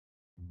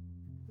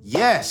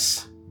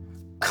Yes,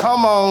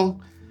 come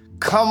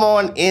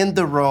on in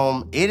the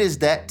room. It is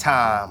that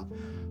time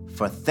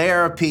for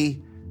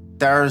Therapy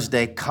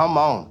Thursday. Come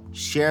on,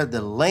 share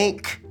the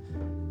link.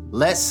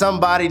 Let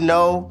somebody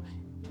know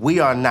we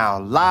are now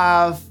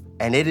live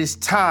and it is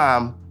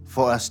time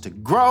for us to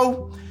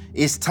grow.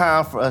 It's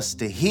time for us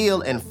to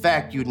heal. In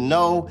fact, you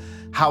know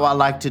how I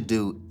like to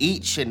do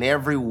each and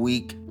every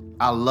week.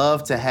 I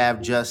love to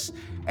have just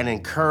an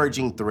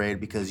encouraging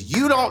thread because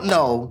you don't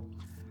know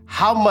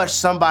how much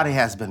somebody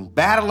has been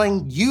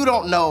battling. You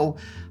don't know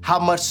how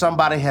much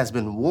somebody has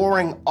been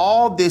warring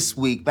all this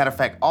week. Matter of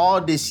fact,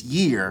 all this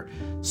year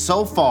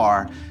so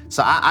far.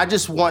 So I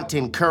just want to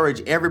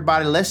encourage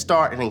everybody. Let's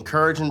start an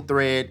encouraging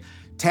thread.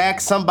 Tag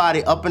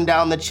somebody up and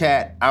down the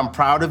chat. I'm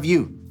proud of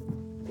you.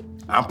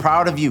 I'm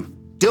proud of you.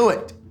 Do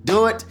it.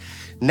 Do it.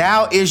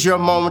 Now is your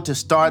moment to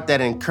start that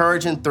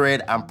encouraging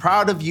thread. I'm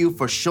proud of you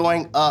for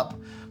showing up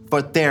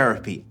for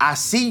therapy. I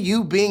see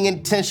you being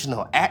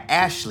intentional at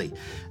Ashley.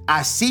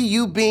 I see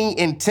you being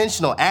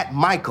intentional at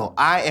Michael.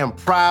 I am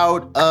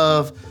proud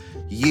of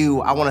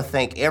you. I want to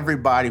thank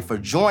everybody for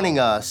joining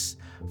us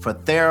for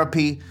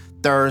Therapy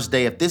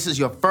Thursday. If this is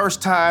your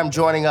first time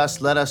joining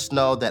us, let us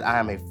know that I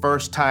am a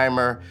first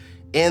timer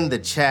in the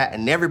chat.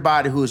 And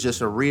everybody who is just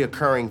a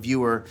reoccurring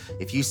viewer,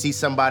 if you see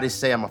somebody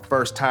say I'm a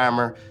first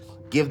timer,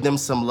 give them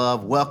some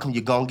love. Welcome,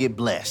 you're gonna get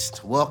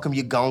blessed. Welcome,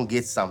 you're gonna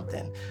get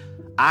something.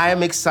 I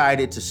am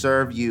excited to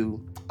serve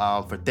you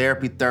for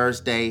Therapy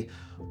Thursday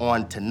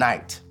on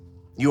tonight.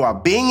 You are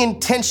being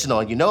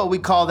intentional. You know what we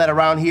call that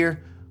around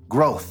here?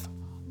 Growth.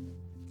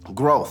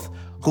 Growth.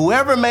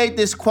 Whoever made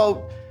this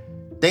quote,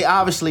 they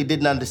obviously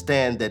didn't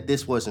understand that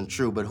this wasn't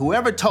true, but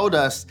whoever told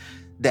us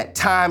that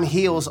time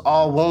heals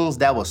all wounds,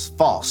 that was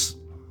false.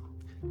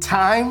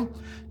 Time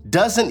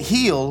doesn't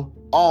heal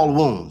all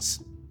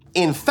wounds.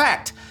 In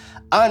fact,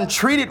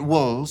 untreated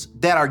wounds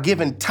that are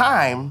given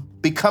time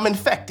become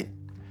infected.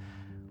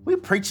 We're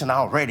preaching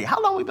already.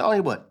 How long we been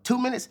on here, 2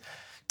 minutes?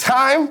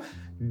 Time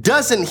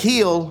doesn't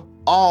heal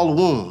all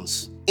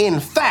wounds. In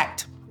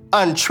fact,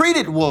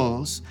 untreated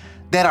wounds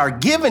that are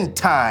given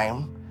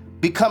time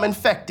become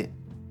infected.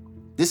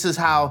 This is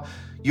how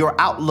your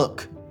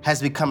outlook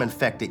has become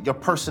infected. Your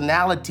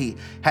personality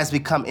has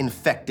become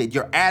infected.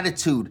 Your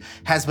attitude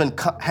has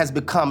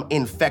become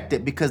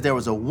infected because there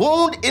was a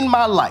wound in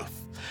my life.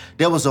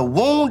 There was a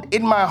wound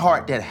in my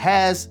heart that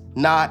has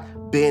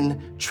not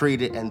been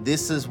treated. And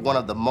this is one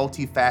of the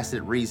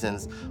multifaceted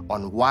reasons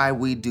on why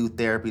we do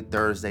Therapy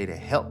Thursday, to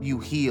help you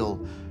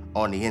heal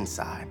on the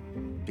inside.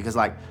 Because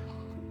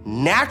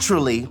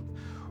naturally,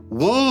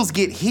 wounds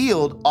get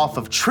healed off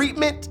of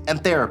treatment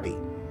and therapy.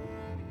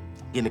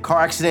 Get in a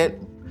car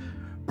accident,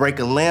 break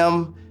a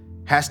limb,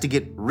 has to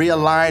get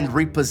realigned,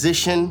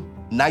 repositioned.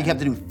 Now you have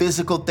to do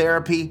physical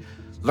therapy,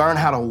 learn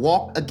how to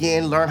walk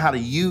again, learn how to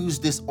use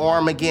this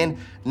arm again.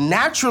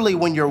 Naturally,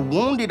 when you're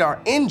wounded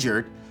or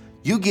injured,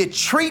 you get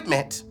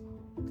treatment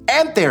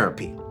and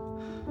therapy.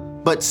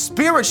 But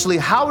spiritually,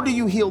 how do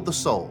you heal the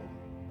soul?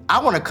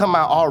 I want to come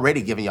out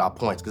already giving y'all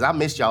points because I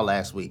missed y'all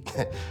last week.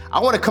 I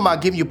want to come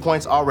out giving you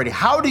points already.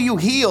 How do you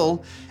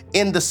heal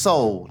in the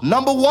soul?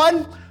 Number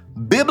one,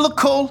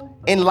 biblical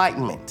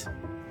enlightenment.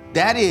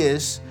 That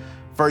is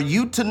for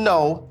you to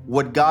know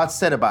what God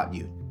said about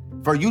you,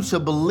 for you to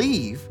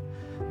believe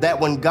that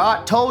when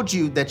God told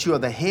you that you are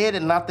the head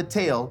and not the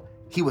tail,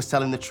 he was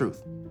telling the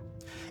truth.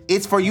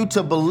 It's for you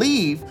to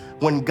believe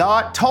when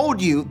God told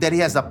you that he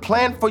has a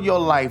plan for your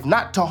life,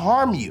 not to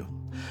harm you,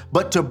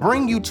 but to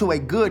bring you to a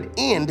good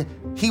end,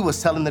 he was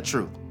telling the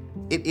truth.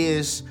 It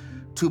is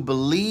to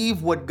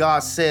believe what God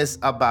says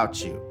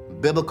about you.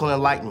 Biblical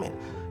enlightenment.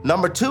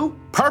 Number two,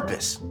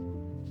 purpose.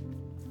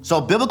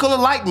 So biblical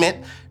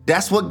enlightenment,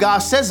 that's what God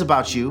says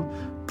about you.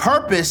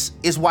 Purpose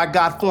is why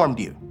God formed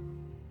you,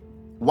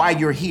 why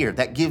you're here.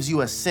 That gives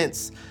you a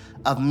sense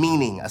of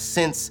meaning, a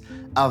sense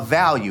of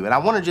value. And I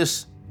want to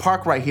just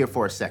park right here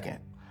for a second.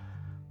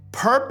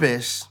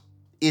 Purpose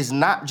is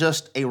not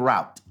just a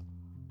route.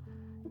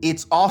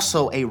 It's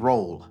also a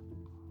role.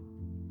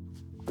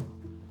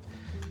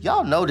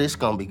 Y'all know this is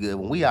gonna be good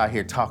when we out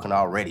here talking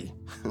already.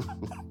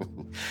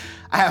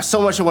 I have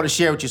so much I want to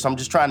share with you, so I'm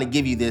just trying to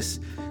give you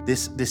this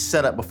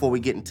setup before we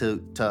get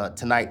into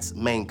tonight's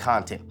main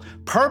content.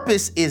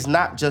 Purpose is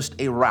not just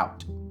a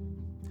route.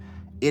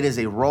 It is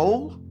a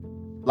role.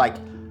 Like,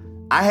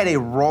 I had a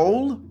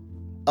role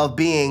of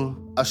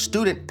being a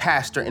student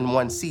pastor in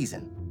one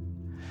season.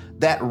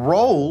 That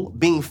role,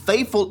 being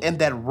faithful in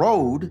that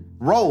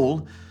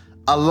role,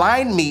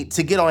 aligned me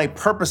to get on a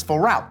purposeful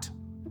route.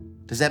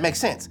 Does that make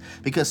sense?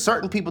 Because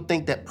certain people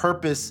think that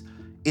purpose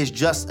is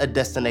just a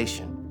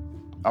destination.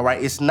 All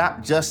right, it's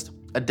not just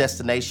a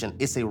destination.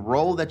 It's a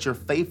role that you're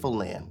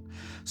faithful in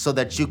so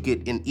that you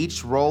could, in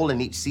each role, in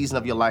each season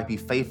of your life, be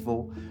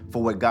faithful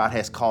for what God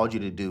has called you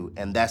to do.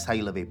 And that's how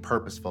you live a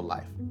purposeful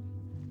life.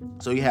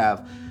 So you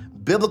have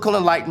biblical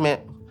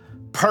enlightenment,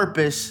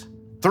 purpose.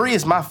 3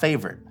 is my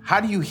favorite. How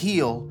do you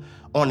heal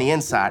on the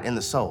inside, in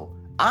the soul?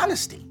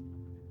 Honesty.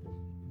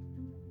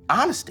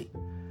 Honesty.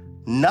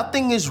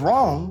 Nothing is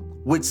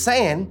wrong with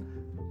saying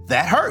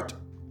that hurt.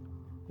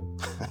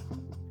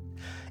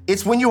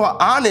 It's when you are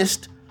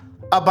honest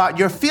about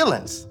your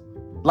feelings.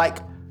 Like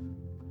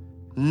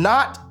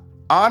not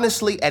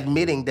honestly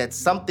admitting that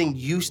something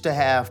used to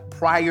have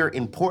prior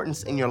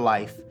importance in your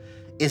life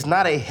is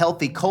not a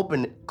healthy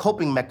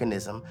coping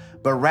mechanism,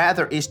 but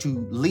rather is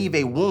to leave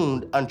a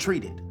wound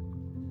untreated.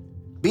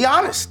 Be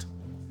honest.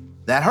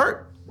 That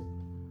hurt.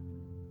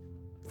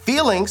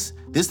 Feelings,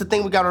 this is the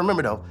thing we got to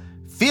remember though.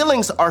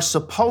 Feelings are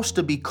supposed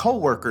to be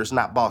coworkers,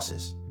 not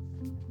bosses.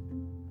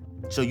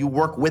 So you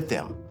work with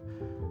them.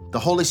 The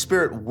Holy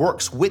Spirit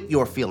works with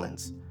your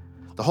feelings.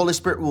 The Holy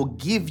Spirit will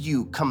give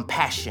you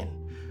compassion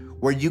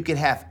where you can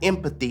have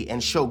empathy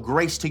and show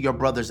grace to your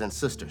brothers and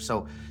sisters.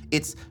 So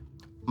it's,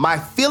 my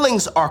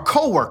feelings are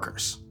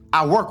coworkers.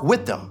 I work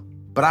with them,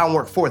 but I don't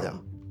work for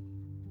them.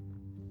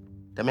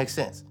 That makes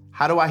sense.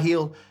 How do I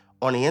heal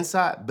on the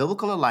inside?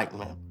 Biblical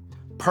enlightenment,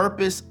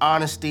 purpose,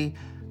 honesty.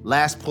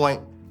 Last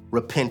point,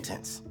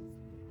 repentance.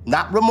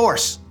 Not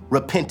remorse,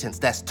 repentance.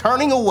 That's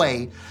turning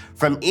away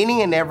from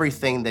any and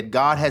everything that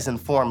God has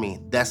informed me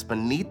that's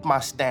beneath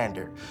my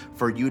standard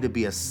for you to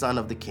be a son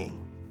of the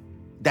King.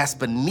 That's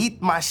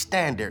beneath my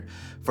standard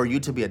for you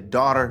to be a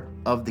daughter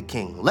of the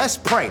King. Let's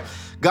pray.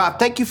 God,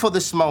 thank you for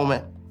this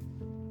moment.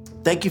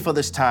 Thank you for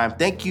this time.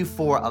 Thank you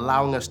for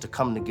allowing us to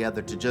come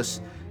together to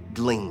just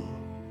glean,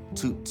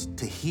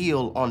 to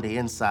heal on the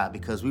inside,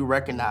 because we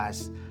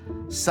recognize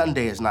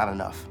Sunday is not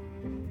enough.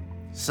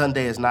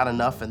 Sunday is not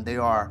enough, and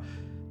there are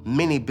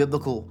many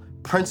biblical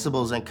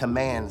principles and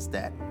commands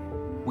that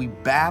we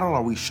battle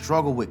or we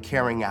struggle with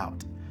carrying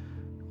out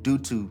due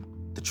to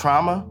the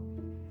trauma,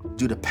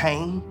 due to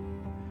pain,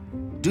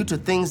 due to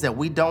things that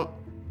we don't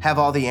have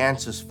all the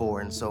answers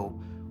for. And so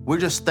we're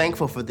just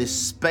thankful for this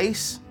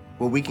space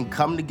where we can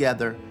come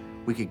together,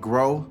 we could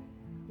grow,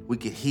 we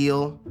could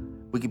heal,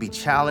 we could be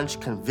challenged,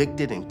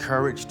 convicted,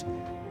 encouraged,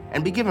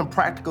 and be given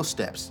practical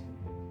steps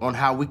on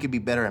how we could be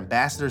better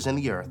ambassadors in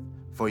the earth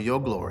for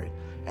your glory.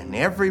 And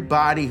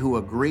everybody who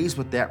agrees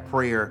with that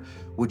prayer,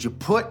 would you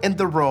put in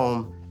the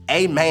room,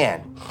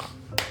 amen.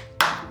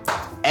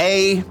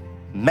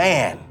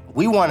 Amen.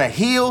 We want to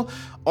heal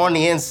on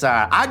the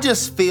inside. I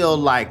just feel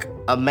like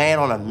a man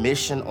on a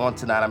mission on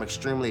tonight. I'm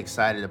extremely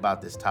excited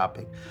about this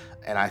topic,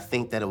 and I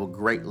think that it will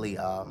greatly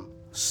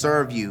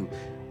serve you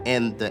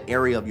in the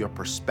area of your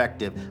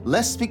perspective.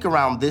 Let's speak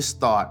around this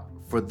thought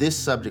for this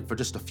subject for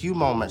just a few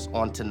moments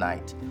on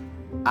tonight.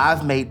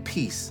 I've made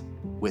peace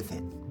with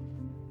it.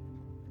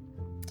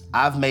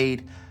 I've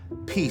made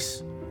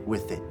peace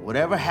with it.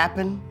 Whatever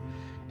happened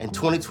in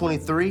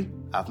 2023,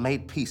 I've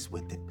made peace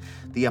with it.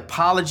 The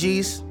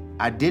apologies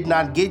I did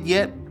not get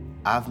yet,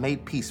 I've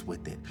made peace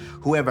with it.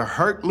 Whoever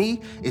hurt me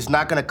is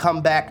not gonna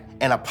come back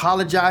and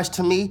apologize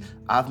to me.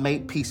 I've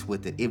made peace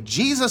with it. If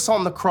Jesus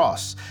on the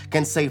cross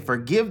can say,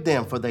 forgive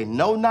them for they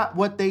know not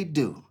what they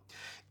do,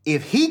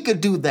 if he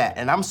could do that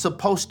and I'm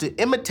supposed to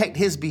imitate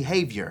his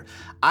behavior,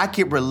 I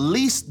could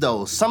release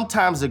those.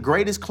 Sometimes the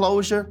greatest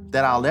closure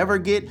that I'll ever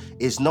get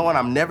is knowing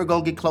I'm never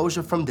gonna get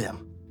closure from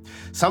them.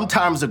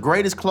 Sometimes the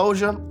greatest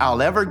closure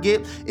I'll ever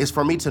get is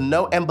for me to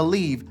know and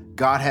believe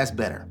God has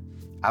better.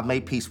 I've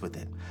made peace with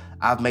it.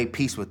 I've made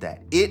peace with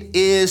that. It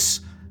is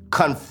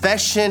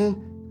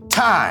confession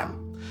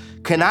time.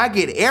 Can I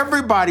get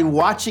everybody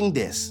watching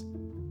this?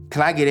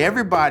 Can I get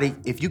everybody,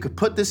 if you could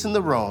put this in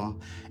the room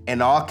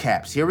in all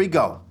caps? Here we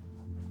go.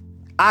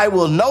 I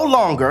will no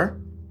longer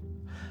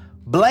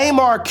blame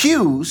or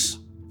accuse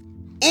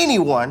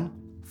anyone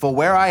for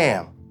where I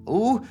am.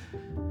 Ooh,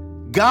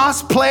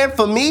 God's plan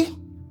for me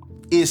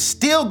is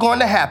still going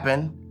to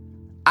happen.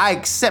 I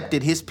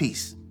accepted his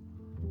peace.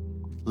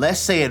 Let's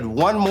say it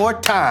one more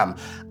time.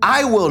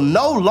 I will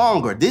no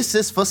longer, this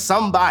is for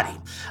somebody,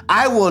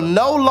 I will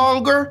no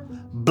longer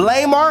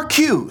blame or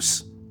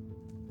accuse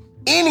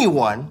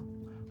anyone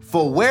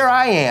for where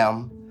I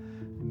am.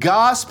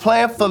 God's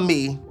plan for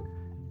me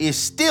is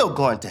still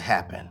going to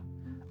happen.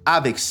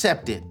 I've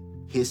accepted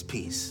his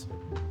peace.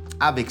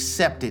 I've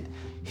accepted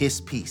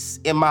his peace.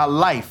 In my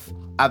life,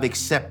 I've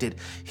accepted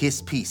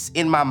his peace.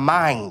 In my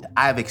mind,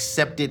 I've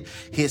accepted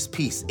his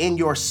peace. In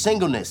your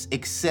singleness,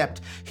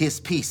 accept his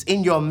peace.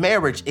 In your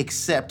marriage,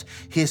 accept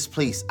his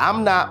peace.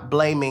 I'm not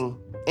blaming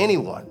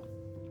anyone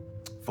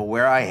for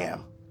where I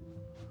am.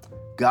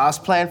 God's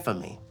plan for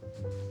me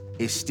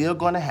is still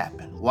going to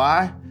happen.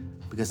 Why?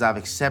 Because I've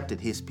accepted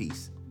his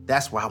peace.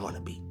 That's where I want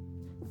to be.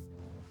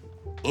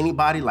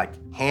 Anybody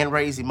like hand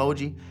raise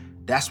emoji?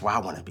 That's where I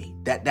want to be.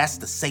 That's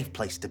the safe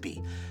place to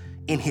be.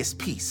 In his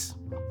peace.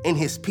 In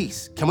his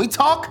peace. Can we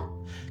talk?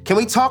 Can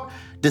we talk?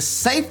 The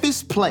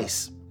safest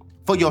place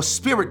for your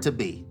spirit to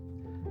be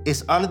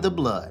is under the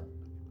blood.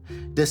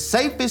 The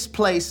safest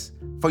place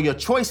for your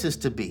choices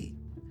to be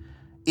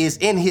is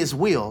in his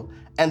will.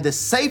 And the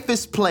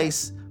safest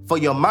place for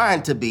your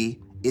mind to be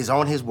is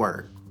on his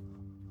word.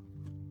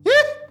 Yeah.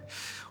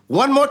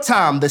 One more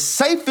time. The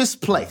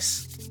safest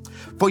place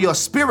for your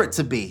spirit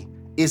to be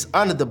is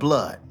under the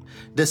blood.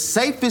 The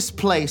safest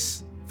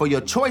place for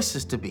your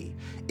choices to be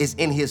is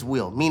in his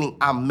will, meaning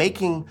I'm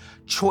making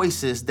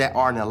choices that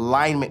are in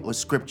alignment with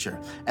scripture.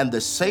 And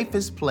the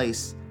safest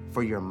place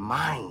for your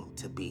mind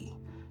to be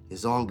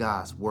is on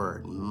God's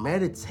word.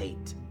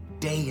 Meditate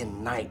day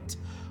and night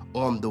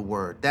on the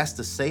word. That's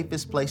the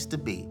safest place to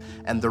be.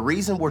 And the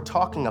reason we're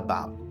talking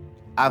about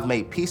I've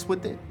made peace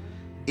with it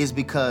is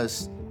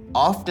because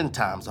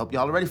oftentimes, I hope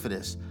y'all are ready for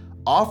this,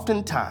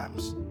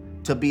 oftentimes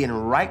to be in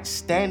right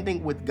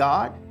standing with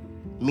God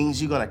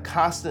means you're gonna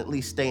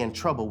constantly stay in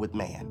trouble with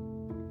man.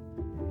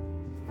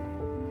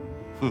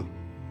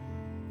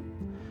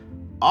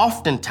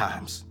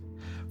 Oftentimes,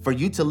 for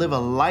you to live a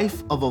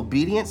life of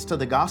obedience to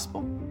the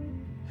gospel,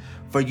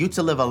 for you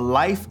to live a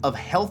life of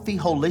healthy,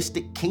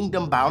 holistic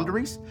kingdom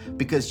boundaries,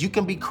 because you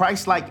can be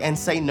Christ-like and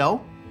say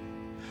no,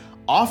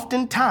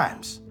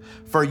 oftentimes,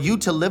 for you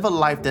to live a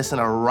life that's in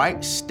a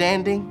right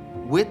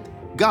standing with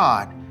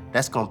God,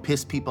 that's gonna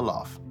piss people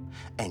off.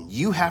 And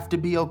you have to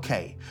be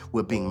okay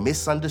with being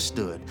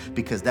misunderstood,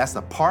 because that's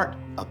a part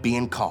of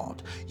being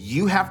called.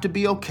 You have to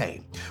be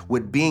okay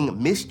with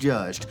being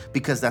misjudged,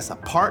 because that's a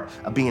part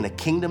of being a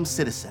kingdom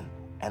citizen.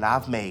 And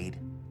I've made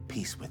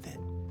peace with it.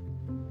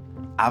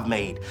 I've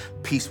made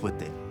peace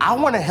with it. I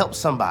want to help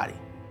somebody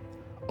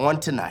on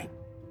tonight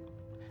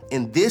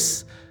in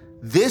this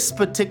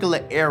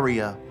particular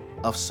area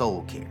of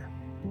soul care.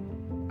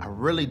 I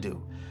really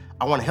do.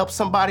 I want to help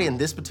somebody in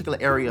this particular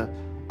area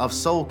of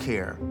soul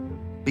care,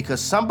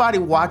 because somebody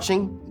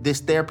watching this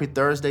Therapy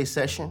Thursday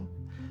session,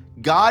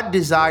 God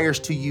desires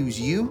to use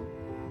you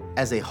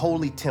as a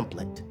holy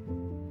template,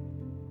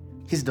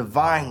 his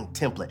divine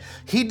template.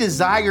 He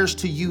desires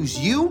to use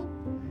you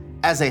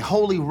as a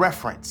holy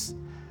reference.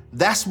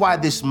 That's why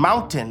this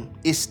mountain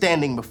is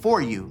standing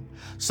before you,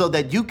 so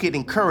that you can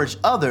encourage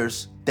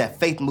others that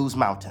faith moves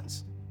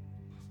mountains.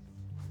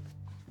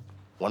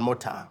 One more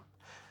time.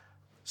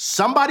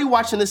 Somebody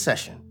watching this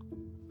session,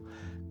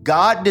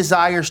 God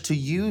desires to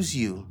use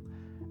you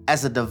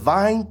as a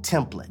divine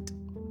template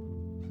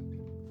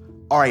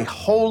or a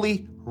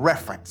holy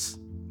reference,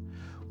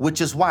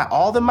 which is why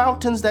all the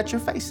mountains that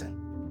you're facing,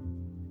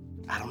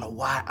 I don't know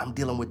why I'm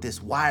dealing with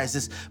this. Why is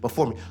this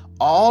before me?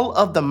 All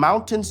of the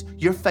mountains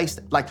you're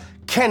facing, like,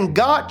 can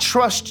God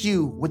trust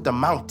you with the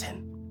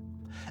mountain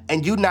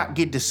and you not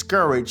get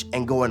discouraged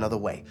and go another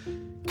way?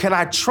 Can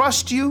I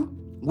trust you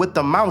with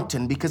the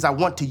mountain because I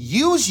want to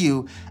use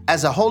you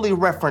as a holy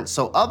reference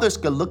so others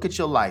can look at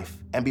your life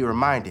and be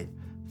reminded,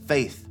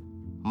 faith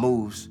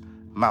moves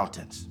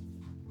mountains.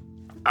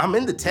 I'm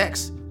in the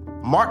text,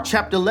 Mark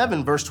chapter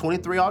 11, verse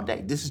 23 all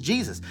day. This is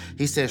Jesus.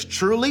 He says,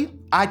 truly,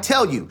 I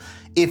tell you,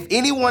 if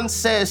anyone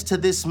says to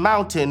this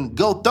mountain,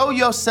 go throw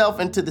yourself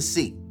into the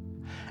sea,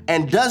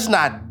 and does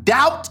not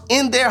doubt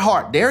in their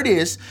heart, there it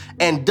is,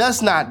 and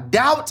does not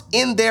doubt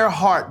in their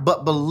heart,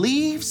 but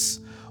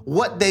believes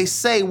what they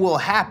say will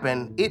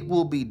happen, it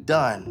will be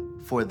done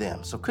for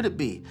them. So could it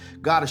be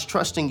God is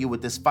trusting you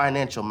with this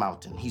financial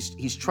mountain?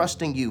 He's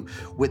trusting you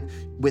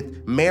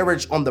with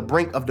marriage on the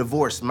brink of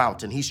divorce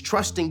mountain. He's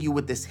trusting you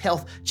with this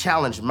health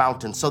challenge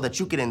mountain so that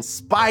you can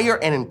inspire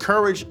and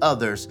encourage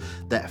others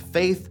that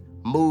faith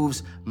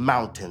moves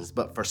mountains.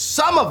 But for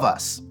some of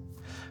us,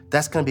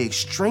 that's going to be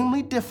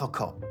extremely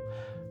difficult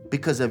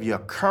because of your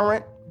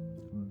current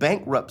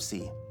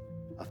bankruptcy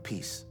of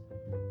peace.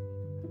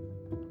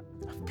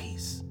 Of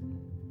peace.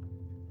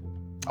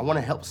 I want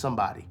to help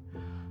somebody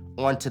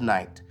on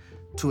tonight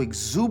to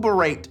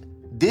exuberate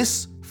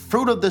this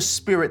fruit of the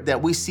Spirit that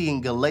we see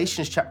in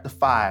Galatians chapter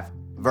 5,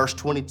 verse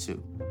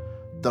 22.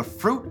 The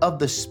fruit of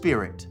the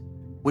Spirit,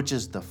 which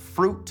is the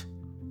fruit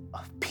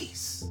of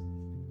peace.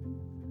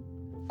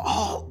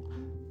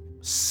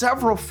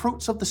 Several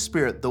fruits of the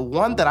Spirit. The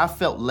one that I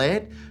felt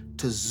led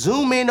to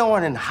zoom in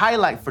on and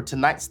highlight for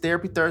tonight's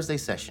Therapy Thursday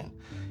session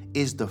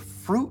is the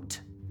fruit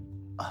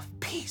of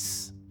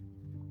peace.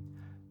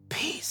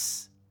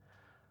 Peace.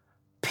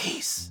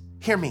 Peace.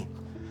 Hear me.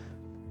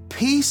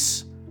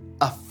 Peace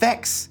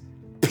affects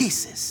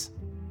pieces.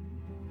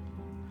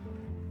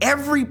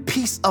 Every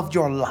piece of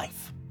your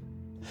life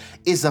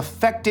is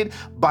affected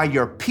by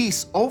your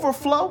peace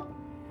overflow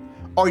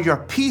or your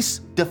peace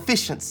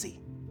deficiency.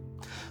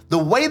 The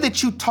way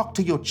that you talk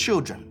to your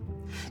children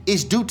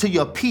is due to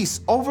your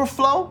peace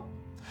overflow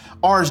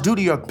or is due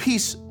to your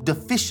peace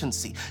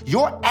deficiency.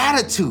 Your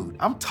attitude,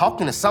 I'm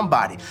talking to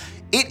somebody,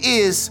 it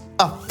is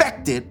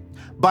affected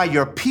by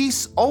your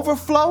peace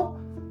overflow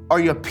or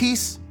your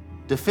peace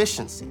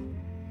deficiency,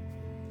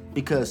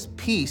 because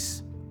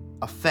peace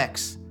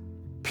affects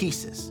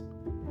pieces.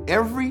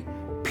 Every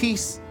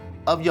piece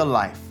of your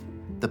life,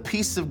 the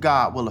peace of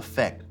God will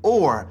affect,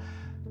 or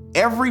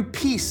every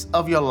piece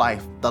of your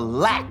life, the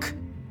lack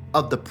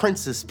of the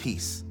Prince's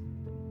peace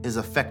is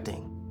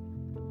affecting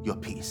your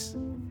peace.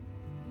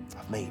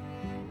 I've made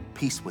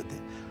peace with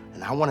it.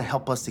 And I want to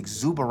help us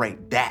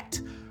exuberate that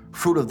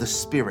fruit of the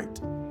Spirit,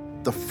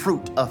 the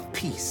fruit of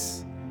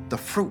peace, the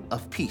fruit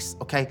of peace,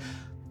 okay?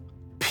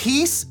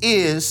 Peace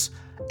is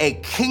a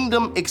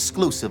kingdom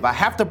exclusive. I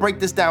have to break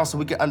this down so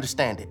we can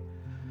understand it.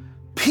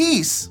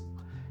 Peace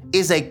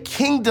is a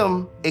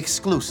kingdom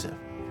exclusive.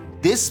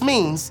 This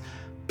means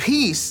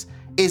peace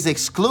is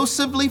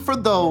exclusively for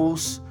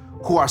those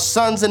who are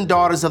sons and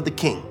daughters of the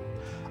King.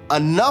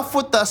 Enough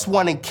with us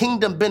wanting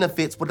kingdom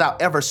benefits without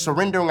ever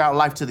surrendering our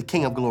life to the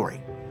King of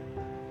Glory.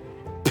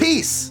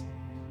 peace.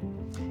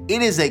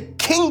 It is a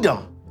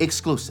kingdom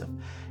exclusive.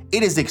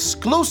 It is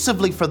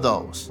exclusively for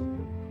those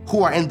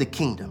who are in the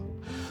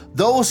kingdom.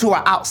 Those who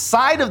are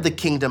outside of the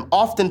kingdom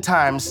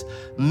oftentimes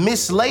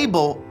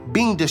mislabel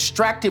being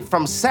distracted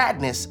from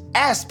sadness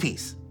as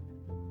peace.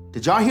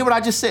 Did y'all hear what I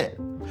just said?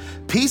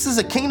 Peace is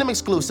a kingdom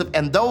exclusive,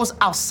 and those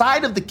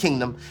outside of the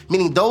kingdom,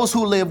 meaning those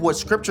who live what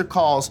scripture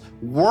calls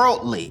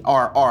worldly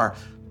or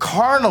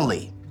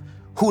carnally,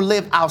 who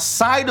live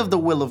outside of the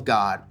will of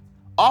God,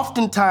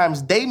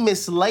 oftentimes they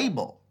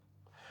mislabel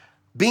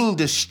being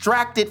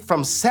distracted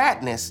from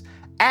sadness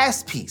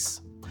as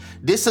peace.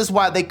 This is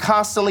why they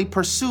constantly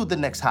pursue the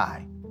next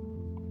high.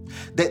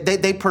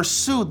 They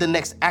pursue the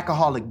next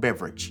alcoholic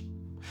beverage.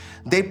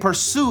 They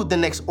pursue the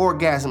next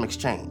orgasm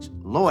exchange.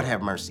 Lord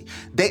have mercy.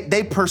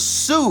 They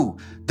pursue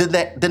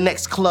the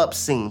next club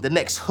scene, the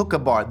next hookah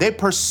bar. They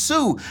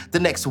pursue the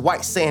next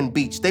white sand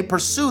beach. They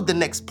pursue the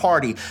next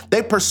party.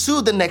 They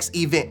pursue the next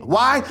event.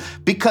 Why?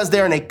 Because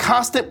they're in a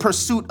constant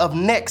pursuit of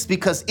next.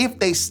 Because if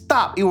they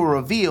stop, it will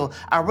reveal,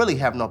 I really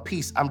have no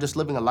peace. I'm just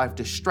living a life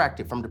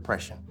distracted from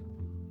depression.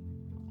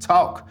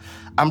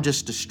 I'm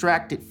just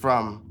distracted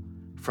from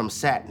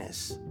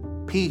sadness.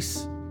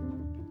 Peace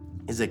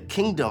is a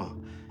kingdom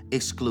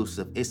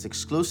exclusive. It's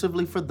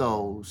exclusively for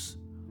those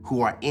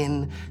who are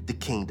in the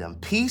kingdom.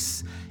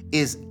 Peace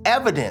is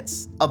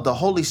evidence of the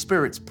Holy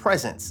Spirit's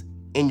presence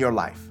in your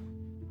life.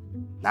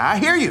 Now, I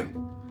hear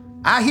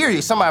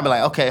you. Somebody be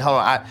like, okay, hold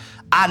on.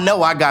 I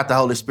know I got the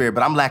Holy Spirit,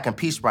 but I'm lacking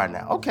peace right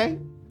now. Okay,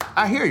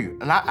 I hear you.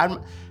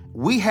 And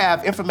we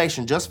have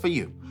information just for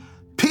you.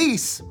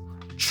 Peace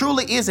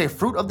truly is a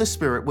fruit of the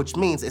Spirit, which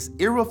means it's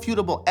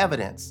irrefutable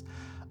evidence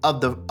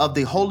of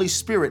the Holy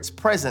Spirit's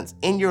presence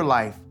in your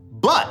life.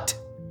 But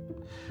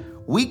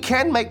we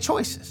can make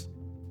choices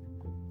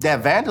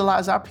that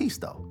vandalize our peace,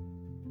 though.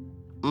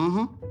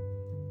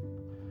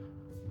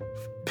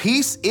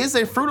 Peace is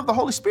a fruit of the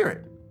Holy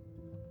Spirit.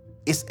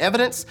 It's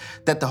evidence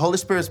that the Holy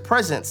Spirit's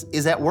presence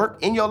is at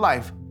work in your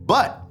life,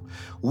 but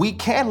we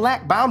can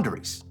lack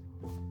boundaries.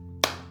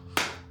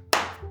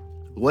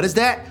 What is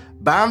that?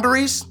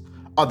 Boundaries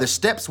are the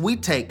steps we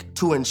take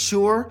to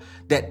ensure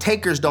that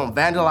takers don't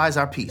vandalize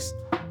our peace.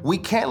 We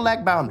can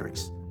lack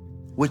boundaries,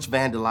 which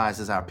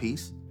vandalizes our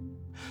peace.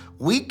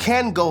 We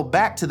can go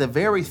back to the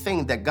very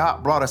thing that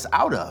God brought us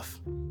out of.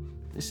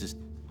 This is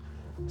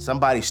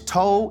somebody's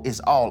toe is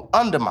all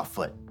under my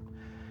foot.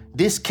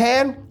 You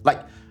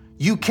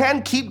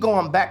can keep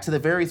going back to the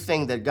very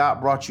thing that God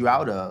brought you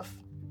out of,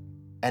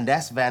 and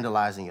that's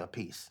vandalizing your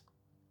peace.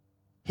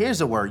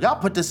 Here's a word.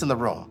 Y'all put this in the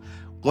room.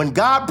 When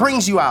God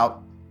brings you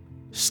out,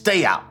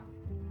 stay out.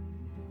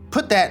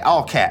 Put that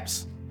all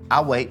caps.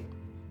 I'll wait.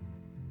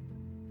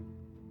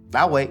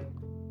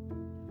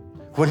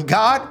 When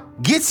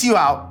God gets you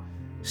out,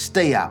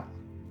 stay out.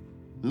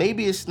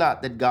 Maybe it's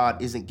not that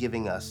God isn't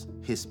giving us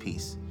his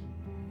peace.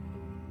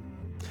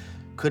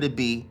 Could it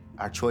be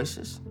our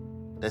choices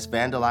that's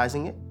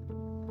vandalizing it?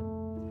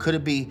 Could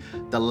it be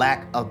the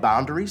lack of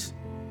boundaries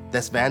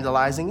that's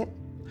vandalizing it?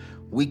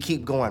 We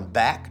keep going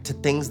back to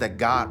things that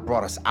God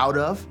brought us out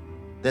of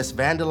that's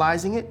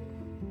vandalizing it?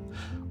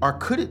 Or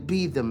could it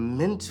be the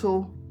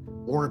mental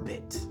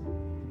orbit?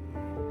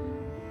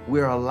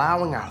 We're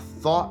allowing our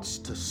thoughts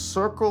to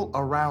circle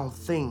around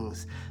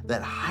things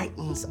that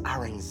heightens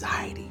our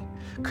anxiety.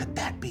 Could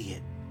that be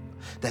it?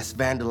 That's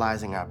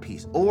vandalizing our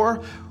peace. Or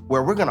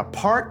where we're gonna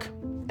park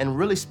and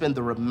really spend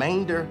the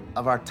remainder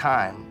of our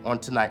time on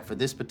tonight for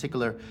this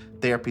particular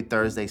Therapy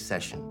Thursday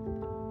session.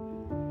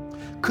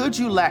 Could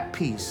you lack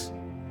peace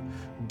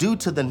due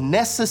to the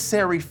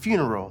necessary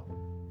funeral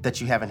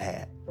that you haven't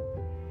had?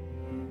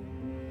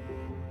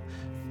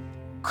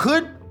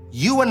 Could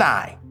you and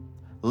I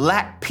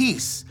lack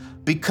peace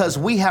because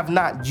we have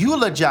not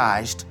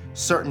eulogized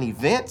certain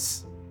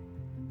events,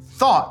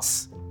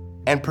 thoughts,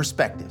 and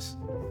perspectives?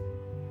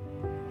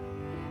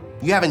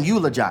 You haven't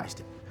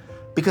eulogized it.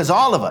 Because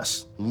all of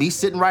us, me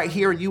sitting right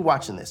here and you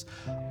watching this,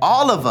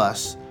 all of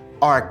us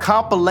are a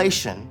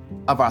compilation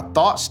of our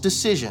thoughts,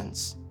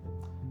 decisions,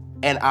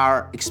 and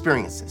our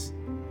experiences.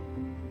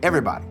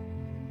 Everybody.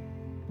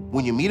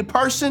 When you meet a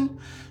person,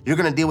 you're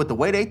gonna deal with the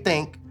way they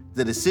think,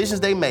 the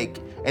decisions they make,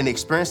 and the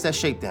experience that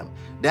shaped them.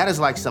 That is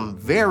like some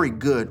very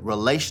good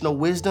relational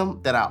wisdom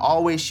that I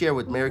always share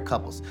with married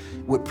couples,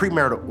 with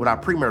our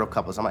premarital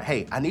couples. I'm like,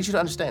 hey, I need you to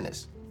understand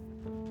this.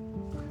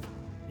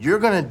 You're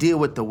gonna deal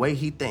with the way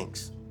he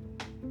thinks.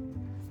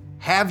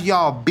 Have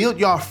y'all built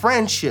your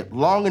friendship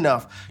long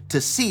enough to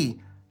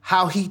see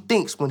how he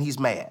thinks when he's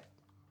mad,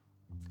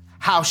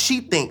 how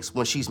she thinks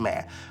when she's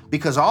mad,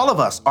 because all of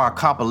us are a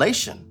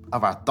compilation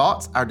of our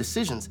thoughts, our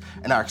decisions,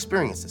 and our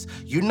experiences.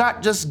 You're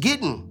not just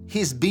getting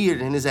his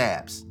beard and his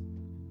abs.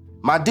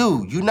 My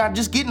dude, you're not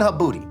just getting her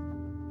booty.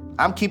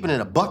 I'm keeping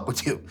it a buck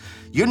with you.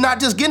 You're not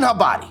just getting her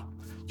body.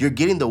 You're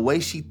getting the way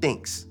she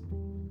thinks.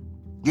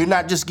 You're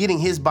not just getting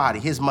his body,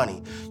 his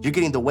money. You're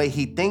getting the way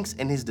he thinks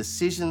and his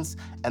decisions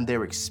and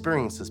their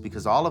experiences,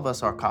 because all of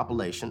us are a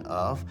compilation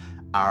of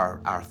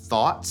our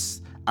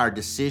thoughts, our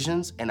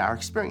decisions, and our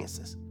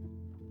experiences.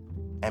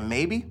 And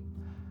maybe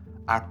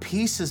Our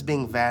peace is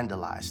being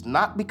vandalized,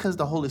 not because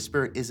the Holy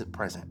Spirit isn't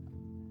present,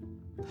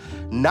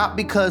 not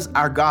because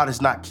our God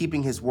is not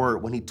keeping his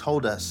word when he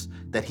told us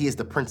that he is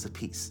the Prince of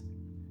Peace,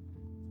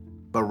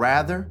 but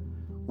rather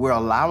we're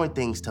allowing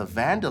things to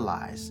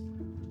vandalize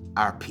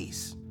our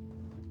peace.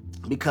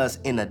 Because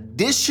in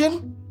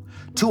addition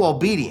to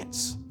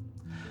obedience,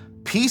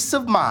 peace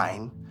of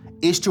mind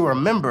is to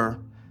remember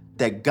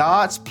that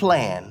God's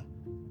plan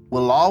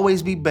will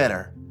always be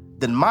better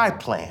than my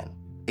plan,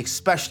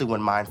 especially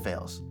when mine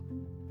fails.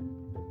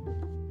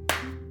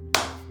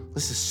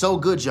 This is so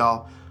good,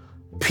 y'all.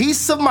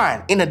 Peace of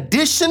mind, in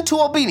addition to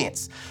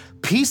obedience,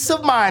 peace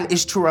of mind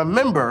is to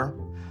remember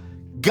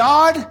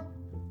God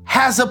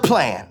has a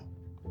plan,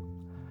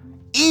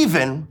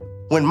 even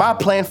when my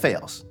plan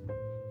fails.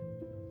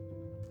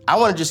 I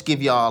want to just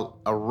give y'all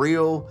a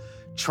real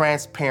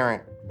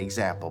transparent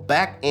example.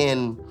 Back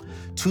in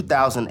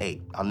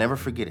 2008, I'll never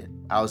forget it.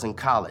 I was in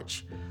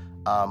college.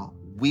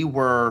 We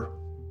were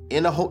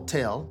in a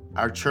hotel.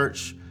 Our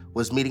church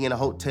was meeting in a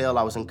hotel.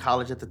 I was in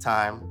college at the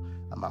time.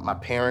 My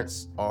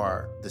parents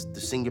are the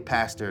senior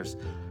pastors.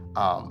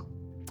 I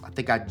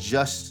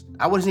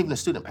wasn't even a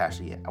student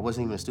pastor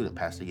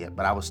yet.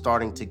 But I was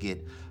starting to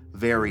get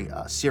very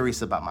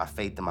serious about my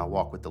faith and my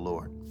walk with the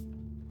Lord.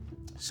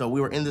 So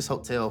we were in this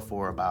hotel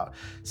for about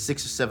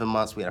 6 or 7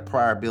 months. We had a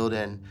prior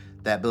building.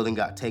 That building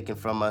got taken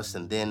from us,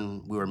 and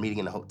then we were meeting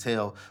in a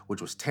hotel,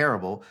 which was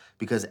terrible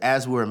because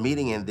as we were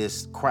meeting in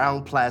this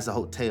Crowne Plaza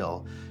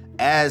hotel,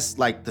 as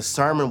like the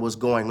sermon was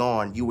going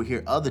on, you would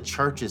hear other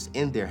churches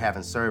in there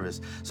having service.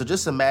 So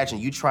just imagine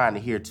you trying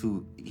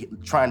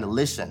to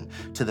listen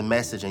to the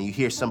message, and you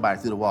hear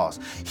somebody through the walls.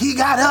 He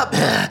got up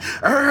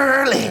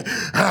early.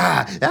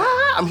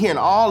 I'm hearing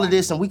all of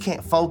this, and we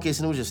can't focus,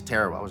 and it was just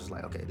terrible. I was just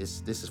like, okay,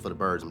 this is for the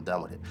birds. I'm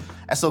done with it.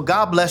 And so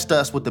God blessed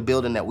us with the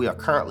building that we are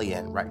currently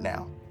in right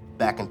now.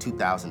 Back in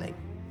 2008.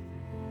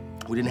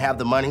 We didn't have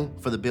the money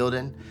for the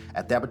building.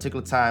 At that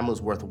particular time, it was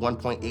worth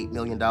 $1.8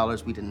 million.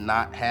 We did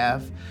not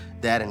have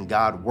that, and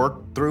God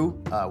worked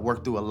through a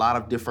lot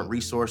of different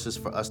resources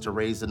for us to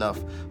raise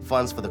enough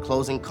funds for the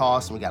closing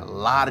costs, and we got a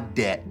lot of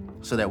debt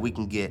so that we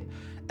can get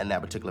in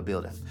that particular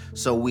building.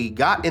 So we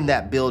got in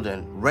that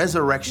building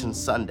Resurrection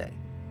Sunday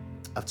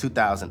of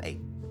 2008.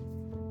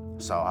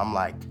 So I'm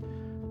like,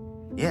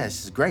 yeah,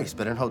 this is great. It's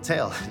better than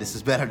hotel. This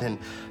is better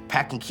than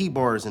packing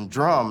keyboards and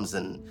drums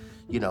and,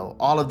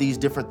 all of these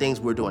different things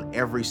we're doing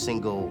every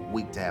single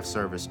week to have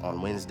service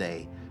on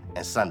Wednesday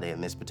and Sunday in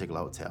this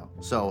particular hotel.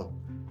 So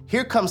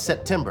here comes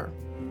September.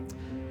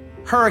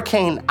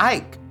 Hurricane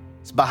Ike's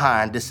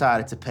behind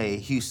decided to pay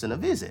Houston a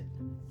visit.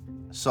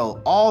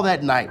 So all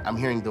that night, I'm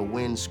hearing the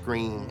wind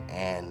scream,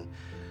 and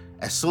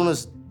as soon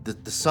as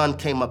the sun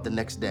came up the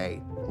next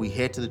day, we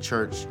head to the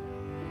church.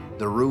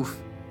 The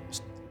roof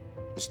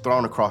is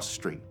thrown across the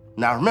street.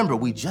 Now remember,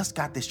 we just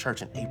got this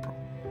church in April,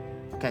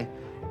 okay?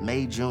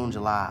 May, June,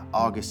 July,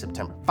 August,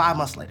 September, 5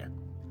 months later.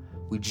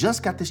 We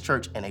just got this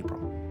church in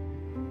April.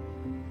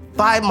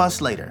 5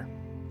 months later,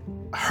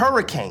 a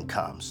hurricane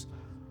comes,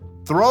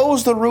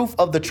 throws the roof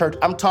of the church.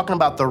 I'm talking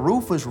about the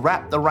roof was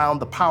wrapped around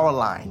the power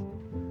line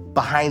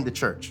behind the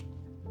church.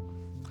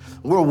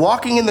 We're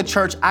walking in the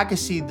church, I can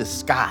see the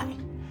sky.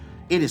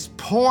 It is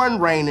pouring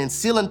rain and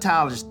ceiling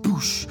tiles just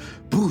boosh,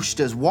 boosh.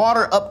 There's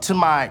water up to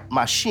my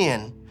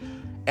shin,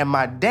 and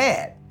my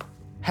dad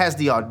has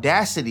the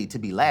audacity to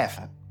be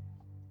laughing.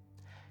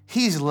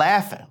 He's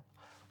laughing,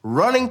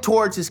 running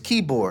towards his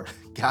keyboard.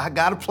 God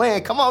got a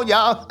plan. Come on,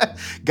 y'all.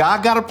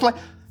 God got a plan.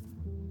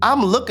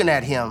 I'm looking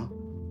at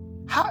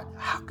him. How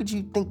could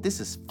you think this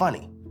is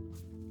funny?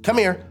 Come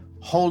here,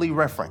 holy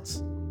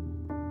reference.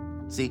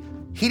 See,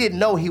 he didn't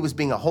know he was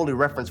being a holy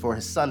reference for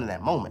his son in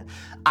that moment.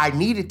 I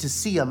needed to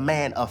see a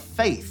man of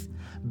faith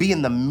be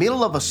in the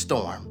middle of a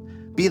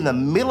storm, be in the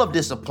middle of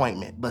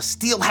disappointment, but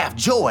still have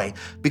joy,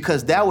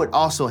 because that would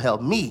also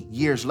help me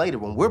years later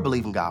when we're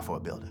believing God for a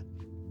building.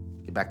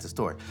 Get back to the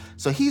story.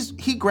 So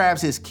he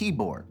grabs his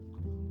keyboard.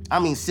 I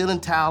mean, ceiling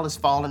tile is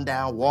falling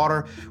down,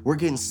 water, we're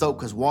getting soaked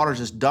because water's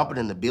just dumping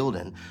in the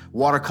building,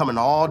 water coming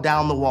all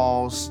down the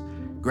walls,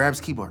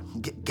 grabs keyboard.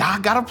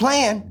 God got a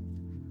plan.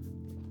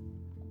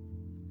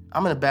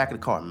 I'm in the back of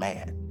the car,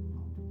 mad,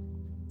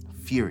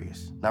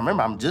 furious. Now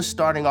remember, I'm just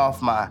starting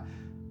off my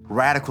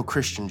radical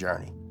Christian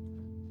journey.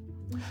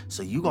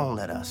 So you gonna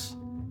let us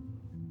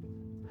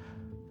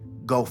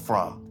go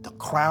from the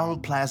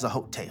Crowne Plaza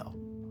Hotel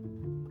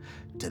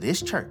to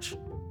this church?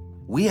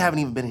 We haven't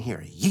even been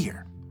here a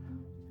year.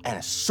 And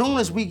as soon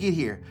as we get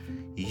here,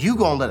 you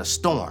gonna let a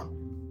storm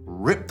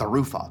rip the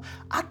roof off.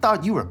 I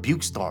thought you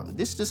rebuked storm.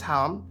 This is just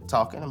how I'm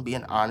talking. I'm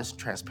being honest and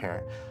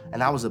transparent.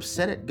 And I was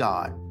upset at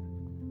God.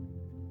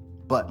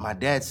 But my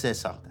dad said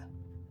something.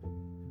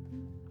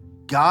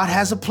 God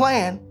has a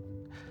plan.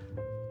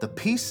 The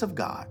peace of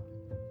God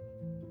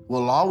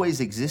will always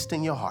exist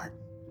in your heart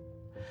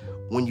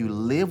when you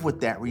live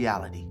with that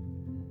reality.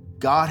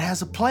 God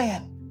has a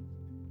plan.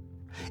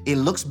 It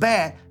looks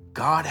bad.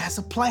 God has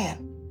a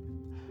plan.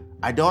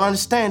 I don't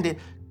understand it.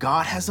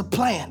 God has a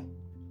plan.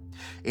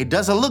 It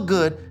doesn't look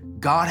good.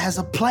 God has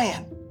a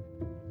plan.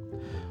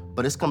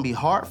 But it's going to be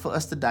hard for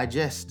us to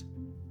digest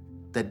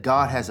that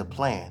God has a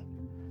plan.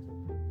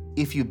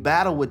 If you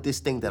battle with this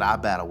thing that I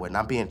battle with, and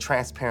I'm being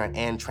transparent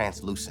and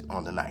translucent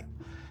on the night,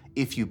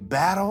 if you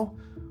battle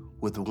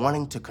with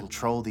wanting to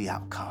control the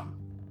outcome,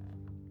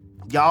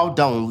 y'all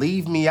don't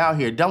leave me out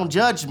here. Don't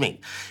judge me.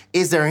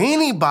 Is there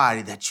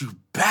anybody that you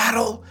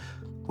battle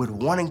with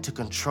wanting to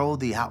control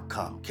the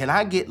outcome? Can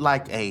I get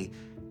like a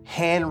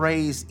hand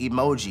raised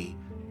emoji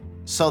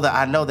so that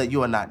I know that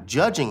you are not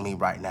judging me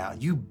right now?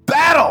 You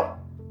battle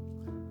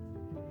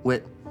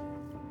with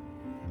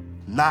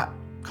not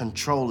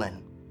controlling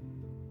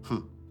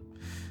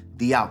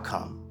the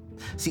outcome.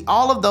 See,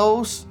 all of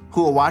those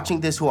who are watching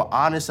this, who are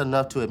honest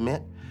enough to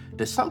admit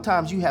that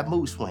sometimes you have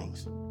mood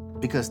swings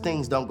because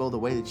things don't go the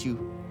way that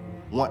you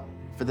want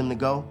for them to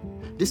go,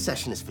 this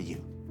session is for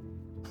you.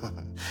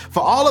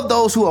 For all of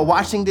those who are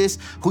watching this,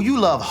 who you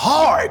love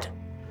hard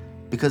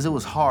because it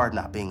was hard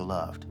not being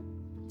loved.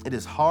 It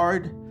is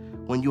hard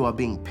when you are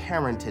being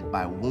parented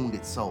by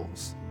wounded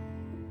souls.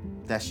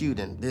 That's you,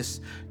 then this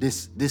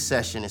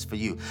session is for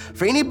you.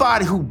 For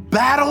anybody who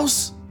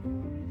battles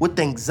with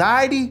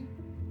anxiety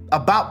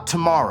about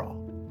tomorrow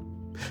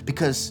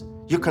because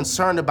you're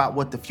concerned about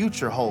what the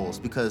future holds,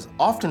 because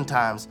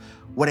oftentimes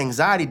what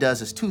anxiety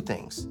does is two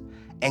things.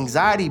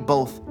 Anxiety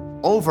both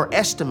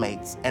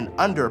overestimates and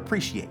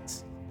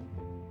underappreciates.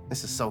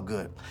 This is so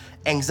good.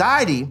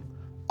 Anxiety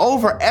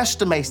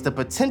overestimates the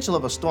potential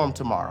of a storm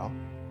tomorrow,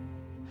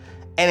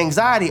 and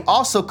anxiety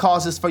also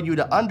causes for you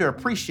to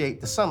underappreciate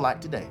the sunlight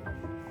today.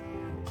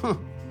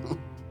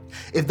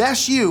 If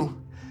that's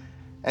you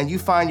and you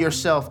find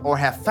yourself or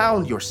have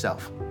found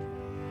yourself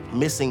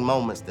missing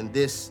moments, then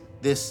this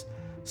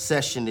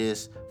session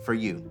is for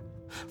you.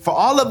 For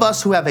all of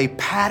us who have a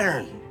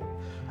pattern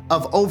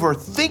of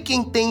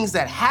overthinking things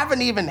that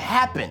haven't even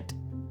happened,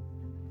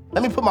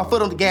 let me put my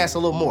foot on the gas a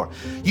little more.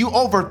 You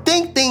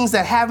overthink things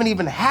that haven't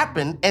even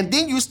happened, and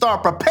then you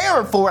start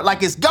preparing for it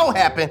like it's gonna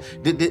happen.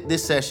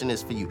 This session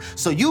is for you.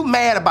 So you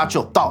mad about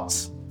your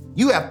thoughts.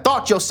 You have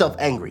thought yourself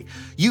angry.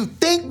 You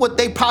think what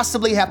they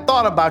possibly have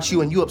thought about you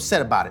and you upset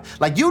about it.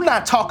 Like you're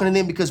not talking to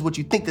them because what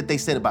you think that they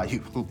said about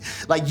you.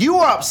 Like you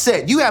are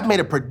upset. You have made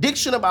a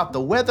prediction about the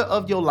weather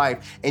of your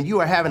life and you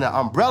are having an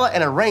umbrella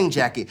and a rain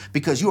jacket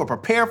because you are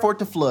prepared for it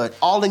to flood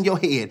all in your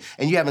head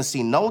and you haven't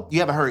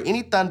heard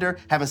any thunder,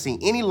 haven't seen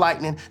any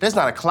lightning. There's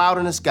not a cloud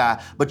in the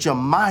sky, but your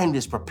mind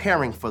is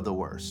preparing for the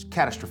worst,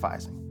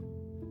 catastrophizing.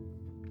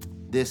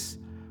 This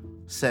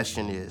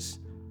session is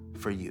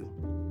for you.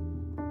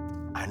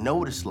 I know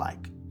what it's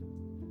like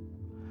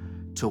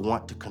to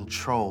want to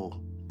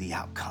control the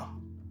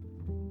outcome,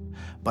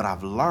 but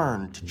I've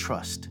learned to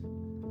trust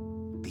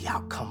the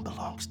outcome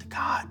belongs to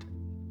God.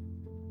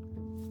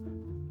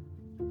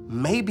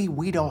 Maybe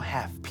we don't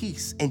have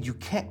peace and you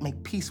can't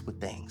make peace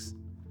with things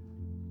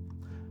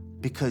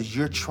because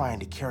you're trying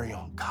to carry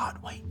on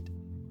God weight.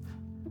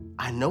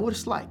 I know what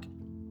it's like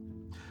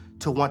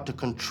to want to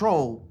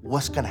control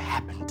what's gonna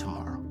happen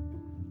tomorrow.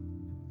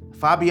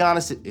 If I'll be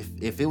honest,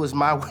 if it was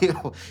my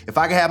will, if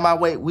I could have my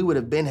way, we would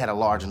have had a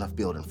large enough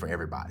building for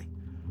everybody.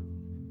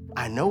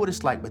 I know what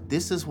it's like, but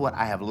this is what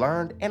I have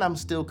learned and I'm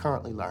still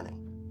currently learning.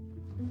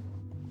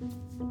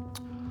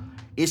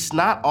 It's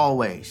not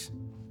always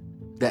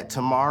that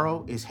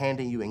tomorrow is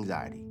handing you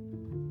anxiety.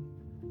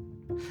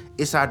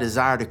 It's our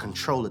desire to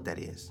control it that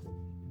is.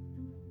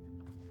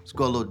 Let's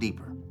go a little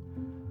deeper.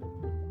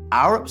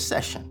 Our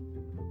obsession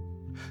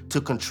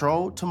to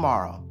control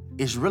tomorrow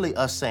is really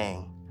us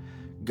saying,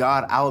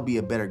 God, I will be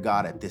a better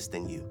God at this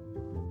than you.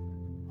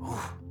 Ooh,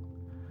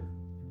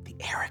 the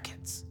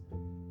arrogance.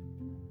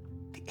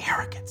 The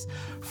arrogance.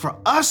 For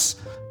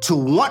us to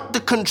want to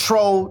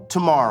control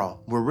tomorrow,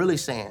 we're really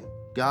saying,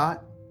 God,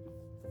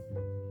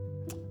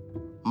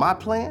 my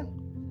plan,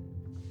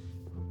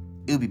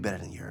 it'll be better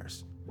than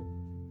yours.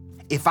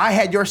 If I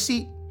had your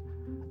seat,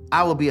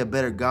 I will be a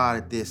better God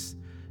at this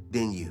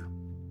than you.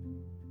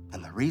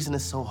 And the reason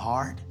it's so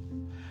hard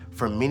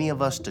for many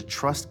of us to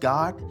trust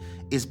God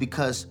is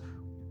because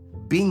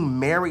being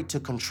married to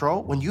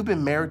control, when you've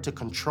been married to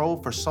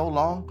control for so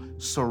long,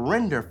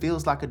 surrender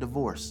feels like a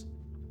divorce.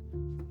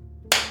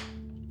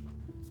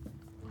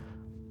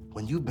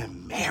 When you've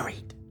been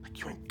married, like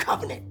you're in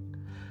covenant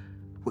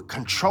with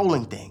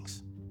controlling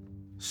things,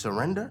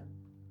 surrender,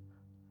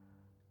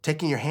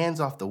 taking your hands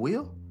off the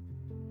wheel,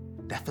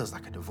 that feels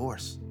like a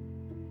divorce.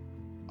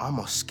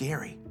 Almost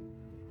scary,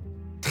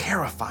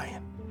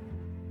 terrifying.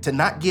 To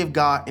not give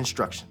God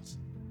instructions,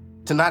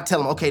 to not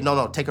tell him, okay,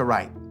 no, take a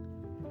right.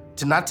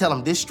 To not tell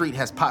him this street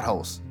has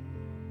potholes,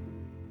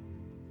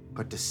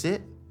 but to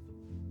sit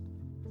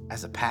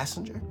as a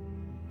passenger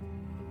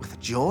with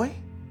joy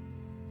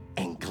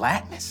and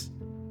gladness.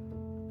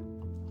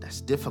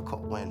 That's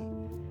difficult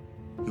when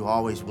you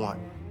always want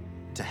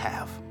to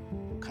have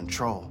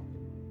control.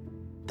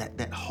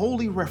 That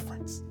holy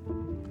reference.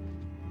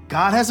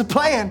 God has a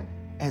plan,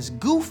 as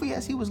goofy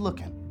as he was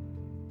looking.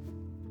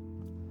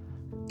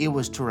 It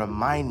was to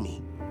remind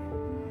me,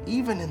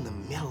 even in the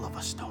middle of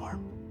a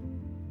storm,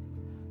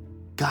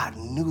 God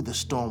knew the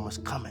storm was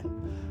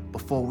coming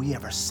before we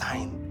ever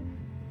signed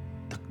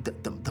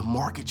the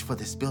mortgage for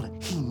this building.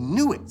 He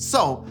knew it.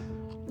 So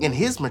in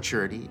his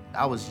maturity,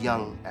 I was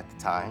young at the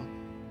time.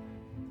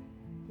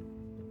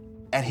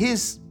 At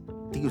his, I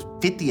think he was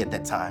 50 at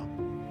that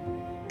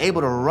time,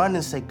 able to run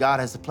and say, God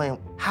has a plan.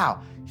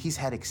 How? He's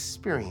had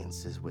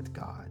experiences with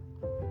God.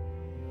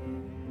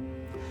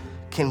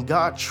 Can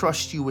God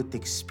trust you with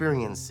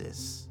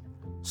experiences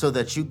so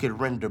that you can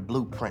render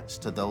blueprints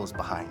to those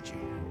behind you?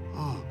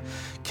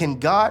 Can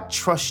God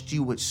trust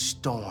you with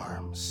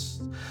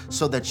storms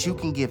so that you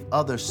can give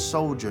other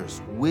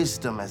soldiers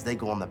wisdom as they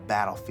go on the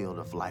battlefield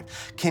of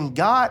life? Can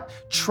God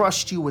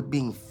trust you with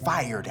being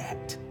fired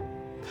at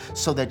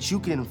so that you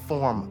can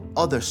inform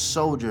other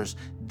soldiers,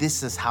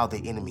 this is how the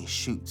enemy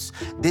shoots.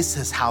 This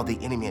is how the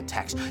enemy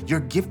attacks. You're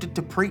gifted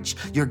to preach.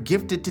 You're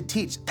gifted to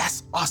teach.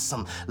 That's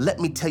awesome. Let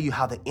me tell you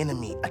how the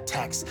enemy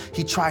attacks.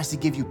 He tries to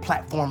give you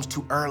platforms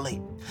too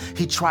early.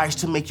 He tries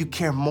to make you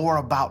care more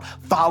about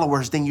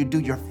followers than you do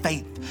your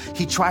faith.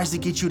 He tries to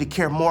get you to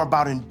care more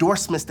about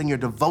endorsements than your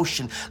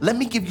devotion. Let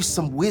me give you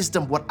some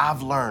wisdom, what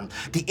I've learned.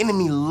 The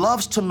enemy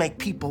loves to make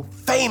people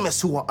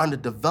famous who are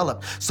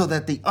underdeveloped so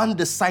that the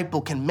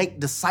undiscipled can make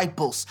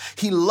disciples.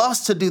 He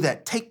loves to do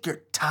that. Take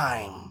your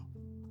time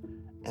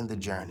in the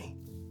journey.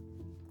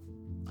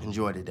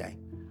 Enjoy today,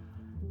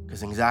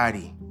 because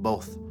anxiety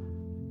both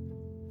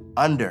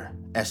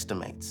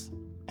underestimates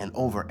and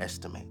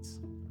overestimates.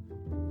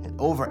 It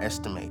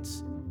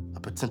overestimates a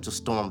potential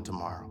storm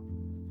tomorrow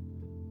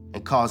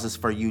and causes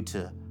for you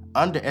to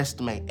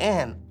underestimate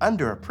and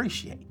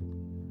underappreciate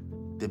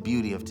the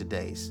beauty of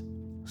today's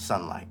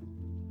sunlight.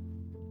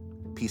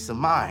 Peace of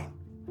mind,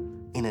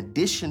 in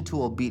addition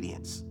to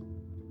obedience,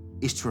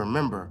 is to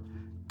remember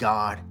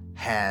God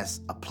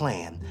has a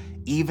plan,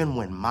 even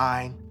when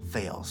mine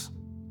fails.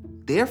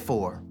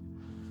 Therefore,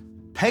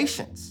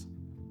 patience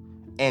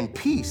and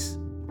peace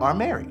are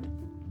married.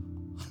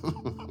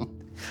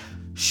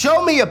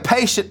 Show me a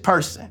patient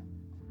person,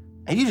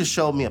 and you just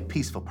showed me a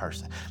peaceful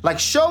person. Like,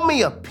 show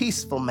me a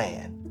peaceful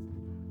man,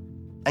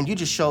 and you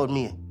just showed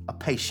me a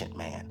patient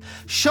man.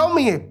 Show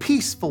me a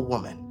peaceful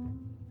woman,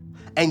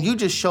 and you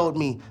just showed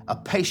me a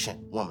patient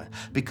woman.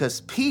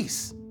 Because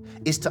peace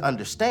is to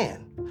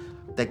understand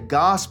that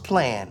God's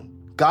plan,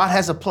 God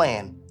has a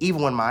plan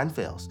even when mine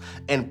fails.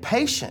 And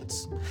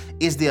patience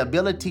is the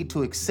ability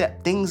to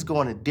accept things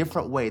going a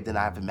different way than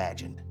I've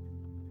imagined.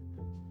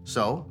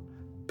 So,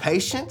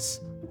 patience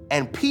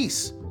and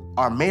peace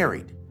are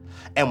married.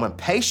 And when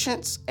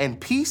patience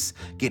and peace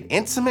get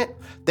intimate,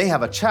 they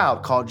have a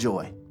child called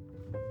joy.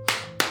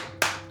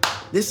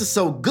 This is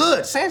so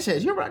good.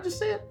 Sanchez, you hear what I just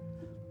said?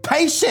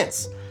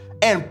 Patience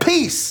and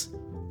peace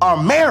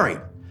are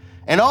married.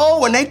 And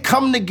when they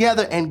come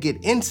together and get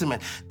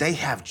intimate, they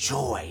have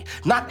joy.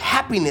 Not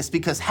happiness,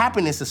 because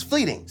happiness is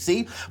fleeting,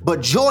 see?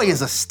 But joy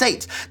is a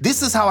state.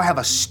 This is how I have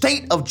a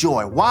state of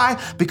joy.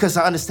 Why? Because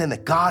I understand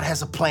that God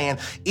has a plan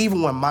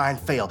even when mine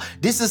fail.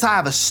 This is how I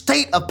have a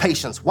state of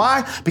patience.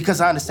 Why?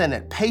 Because I understand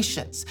that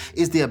patience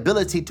is the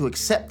ability to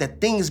accept that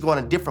things go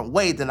in a different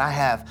way than I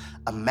have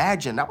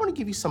imagined. I want to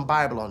give you some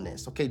Bible on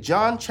this, okay?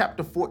 John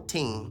chapter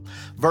 14,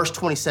 verse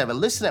 27.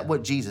 Listen at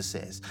what Jesus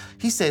says.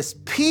 He says,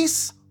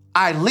 peace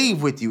I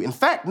leave with you. In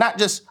fact, not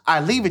just I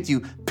leave with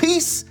you,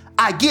 peace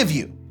I give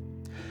you.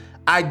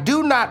 I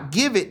do not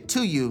give it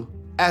to you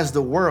as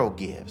the world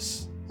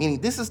gives.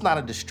 Meaning, this is not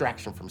a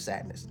distraction from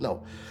sadness.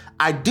 No,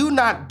 I do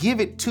not give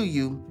it to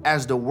you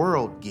as the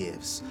world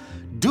gives.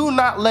 Do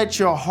not let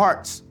your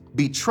hearts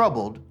be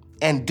troubled,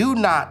 and do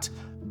not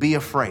be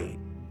afraid.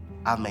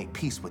 I'll make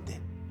peace with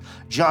it.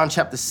 John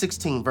chapter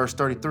 16, verse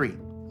 33.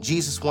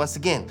 Jesus once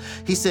again,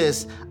 he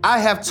says, I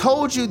have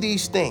told you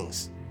these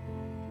things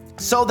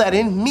so that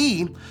in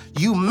me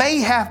you may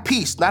have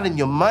peace, not in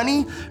your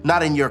money,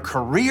 not in your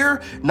career,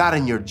 not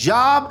in your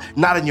job,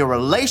 not in your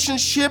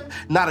relationship,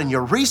 not in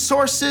your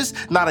resources,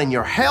 not in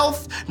your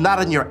health, not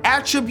in your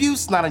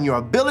attributes, not in your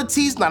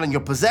abilities, not in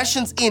your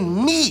possessions,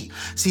 in me.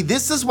 See,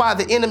 this is why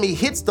the enemy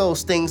hits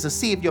those things to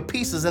see if your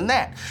peace is in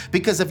that.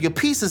 Because if your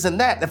peace is in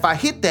that, if I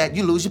hit that,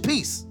 you lose your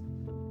peace.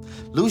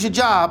 Lose your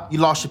job, you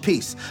lost your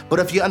peace. But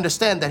if you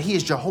understand that he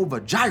is Jehovah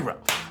Jireh,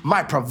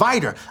 my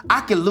provider,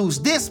 I can lose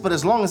this, but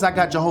as long as I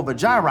got Jehovah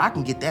Jireh, I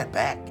can get that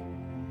back.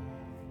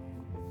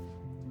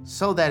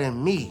 So that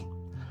in me,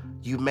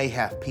 you may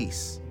have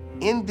peace.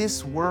 In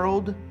this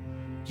world,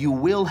 you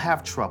will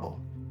have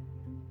trouble.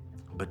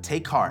 But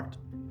take heart,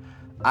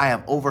 I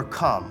have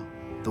overcome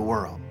the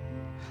world.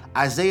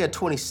 Isaiah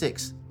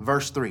 26,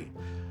 verse 3.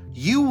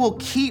 You will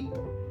keep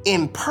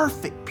in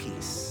perfect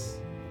peace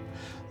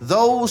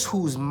those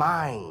whose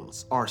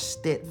minds are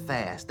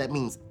steadfast. That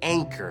means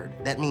anchored.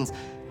 That means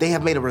they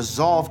have made a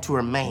resolve to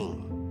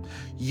remain.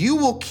 You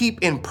will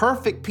keep in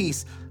perfect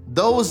peace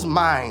those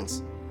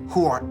minds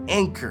who are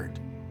anchored.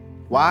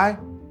 Why?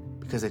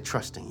 Because they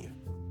trust in you.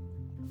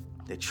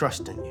 They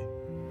trust in you.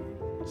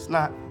 It's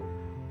not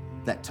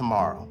that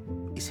tomorrow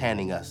is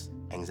handing us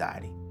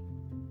anxiety.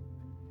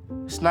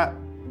 It's not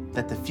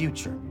that the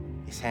future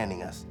is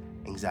handing us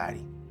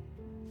anxiety.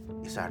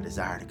 It's our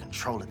desire to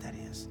control it that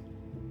is.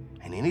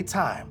 And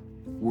anytime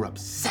we're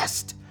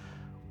obsessed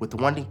with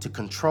wanting to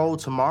control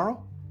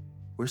tomorrow,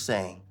 we're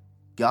saying,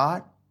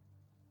 God,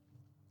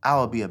 I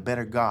will be a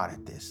better God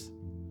at this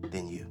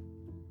than you.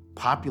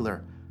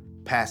 Popular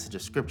passage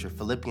of scripture,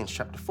 Philippians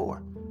chapter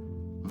 4,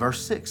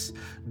 verse 6.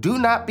 Do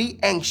not be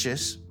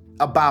anxious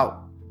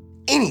about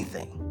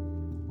anything,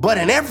 but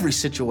in every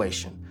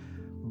situation,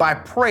 by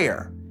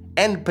prayer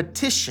and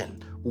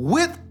petition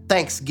with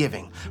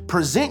thanksgiving,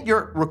 present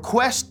your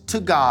request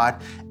to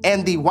God,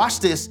 and watch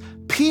this,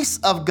 peace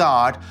of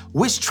God,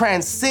 which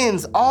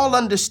transcends all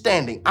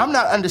understanding. I'm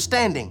not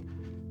understanding.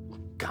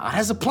 God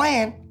has a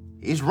plan.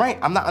 He's right.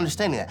 I'm not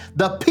understanding that.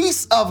 The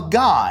peace of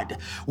God,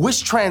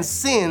 which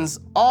transcends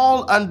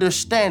all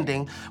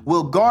understanding,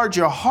 will guard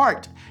your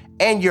heart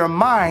and your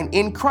mind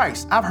in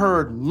Christ. I've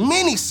heard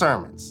many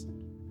sermons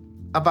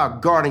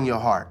about guarding your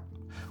heart.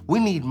 We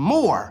need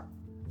more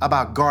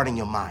about guarding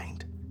your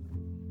mind.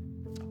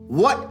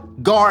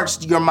 What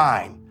guards your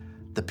mind?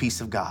 The peace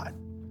of God.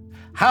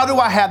 How do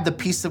I have the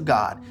peace of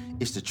God?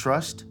 It's to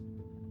trust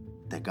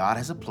that God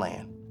has a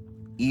plan,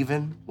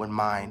 even when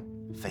mine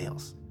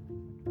fails.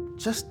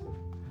 Just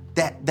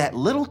that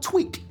little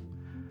tweak,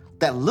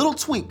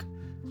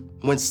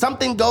 when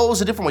something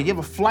goes a different way. You have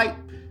a flight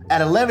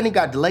at 11, it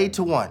got delayed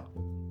to 1.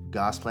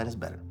 God's plan is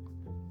better.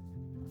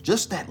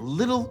 Just that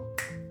little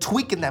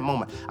tweak in that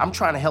moment. I'm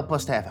trying to help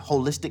us to have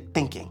holistic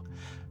thinking.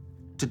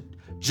 To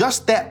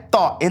just that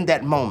thought in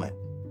that moment,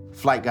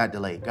 flight got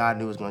delayed. God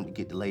knew it was going to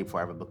get delayed before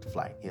I ever booked the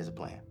flight. Here's a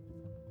plan.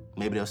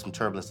 Maybe there was some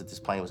turbulence that this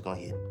plane was going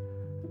to hit.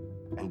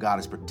 And God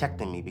is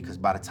protecting me because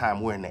by the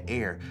time we're in the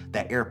air,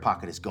 that air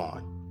pocket is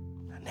gone.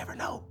 I never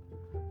know.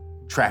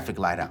 Traffic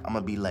light out, I'm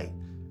gonna be late.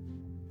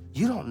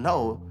 You don't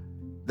know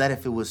that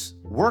if it was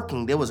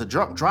working, there was a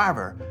drunk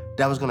driver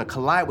that was gonna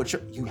collide with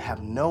you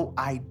have no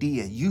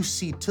idea. You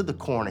see to the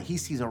corner, he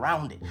sees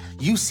around it.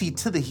 You see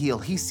to the hill,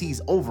 he sees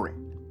over it.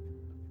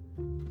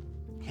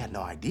 He had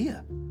no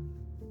idea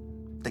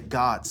that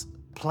God's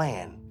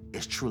plan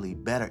is truly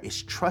better.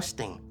 It's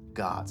trusting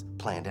God's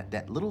plan,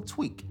 that little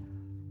tweak.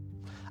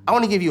 I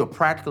wanna give you a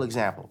practical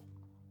example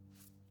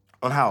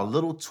on how a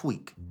little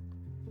tweak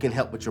can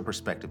help with your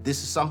perspective.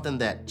 This is something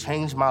that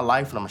changed my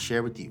life and I'm gonna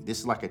share with you. This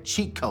is like a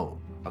cheat code,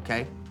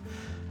 okay?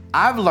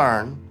 I've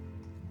learned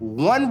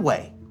one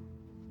way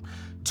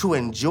to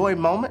enjoy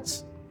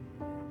moments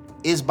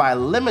is by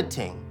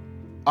limiting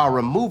or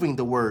removing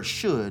the word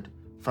should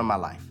from my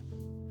life.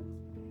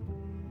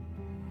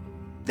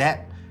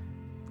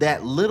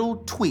 That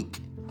little tweak,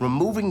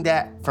 removing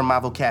that from my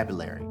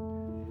vocabulary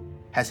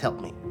has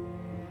helped me.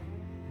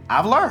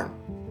 I've learned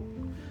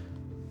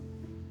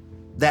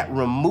that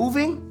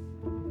removing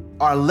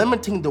or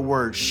limiting the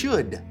word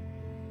should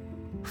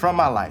from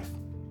my life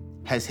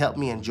has helped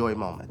me enjoy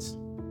moments.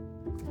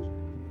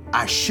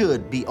 I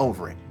should be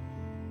over it.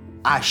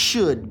 I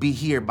should be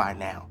here by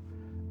now.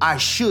 I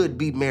should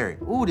be married.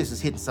 Ooh, this is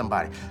hitting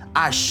somebody.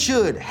 I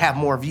should have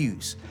more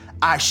views.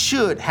 I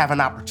should have an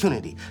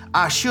opportunity.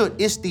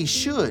 It's the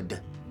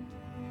should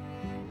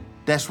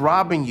that's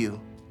robbing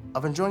you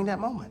of enjoying that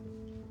moment.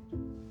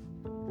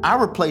 I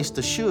replaced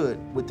the should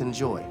with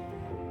enjoy.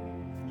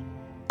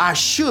 I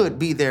should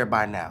be there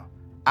by now.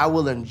 I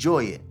will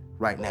enjoy it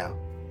right now.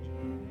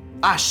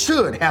 I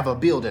should have a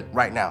building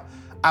right now.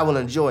 I will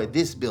enjoy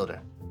this building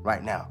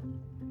right now.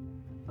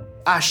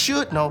 I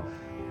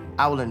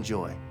will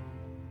enjoy.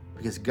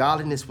 Because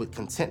godliness with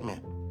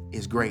contentment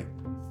is great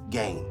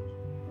gain.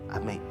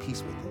 I've made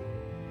peace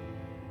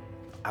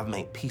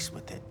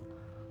with it.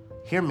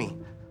 Hear me.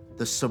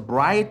 The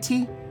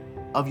sobriety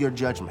of your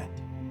judgment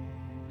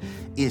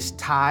is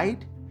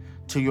tied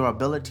to your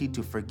ability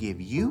to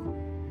forgive you,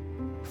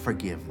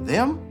 forgive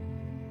them,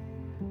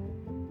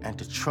 and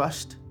to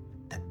trust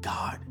that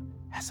God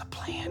has a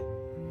plan.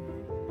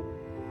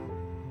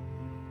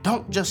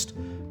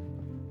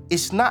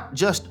 It's not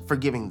just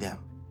forgiving them.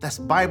 That's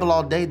Bible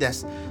all day.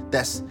 That's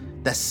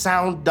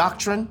sound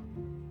doctrine.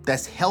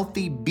 That's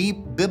healthy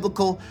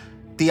biblical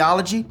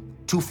theology,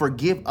 to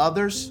forgive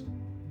others,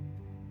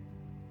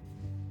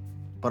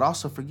 but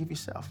also forgive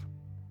yourself.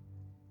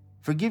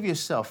 Forgive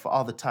yourself for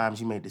all the times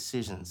you made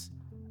decisions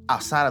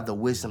outside of the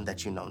wisdom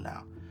that you know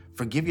now.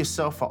 Forgive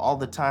yourself for all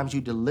the times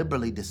you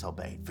deliberately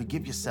disobeyed.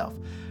 Forgive yourself.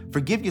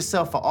 Forgive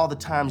yourself for all the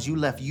times you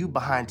left you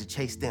behind to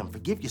chase them.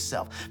 Forgive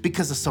yourself,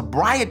 because the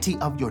sobriety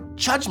of your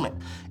judgment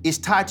is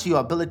tied to your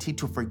ability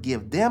to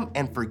forgive them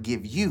and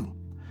forgive you.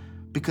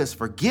 Because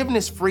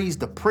forgiveness frees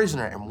the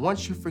prisoner, and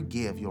once you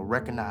forgive, you'll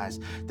recognize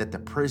that the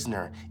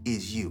prisoner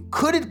is you.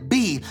 Could it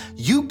be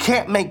you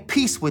can't make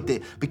peace with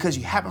it because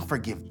you haven't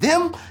forgive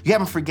them,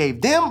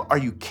 or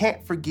you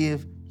can't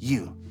forgive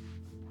you?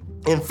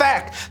 In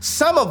fact,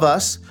 some of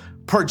us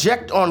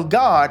project on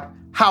God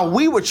how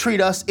we would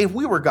treat us if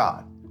we were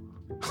God.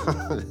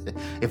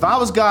 If I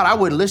was God, I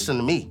wouldn't listen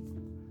to me.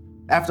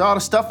 After all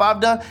the stuff I've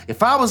done,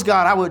 if I was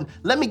God, I wouldn't.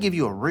 Let me give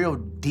you a real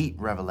deep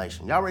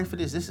revelation. Y'all ready for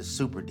this? This is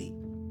super deep.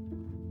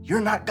 You're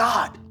not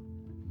God.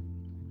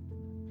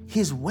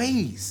 His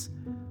ways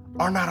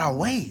are not our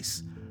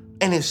ways,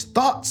 and his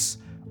thoughts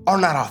are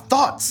not our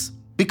thoughts,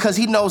 because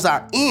he knows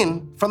our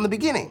end from the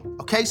beginning.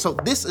 Okay, so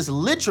this is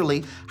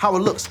literally how it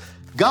looks.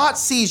 God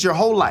sees your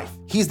whole life.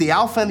 He's the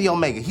Alpha and the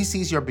Omega. He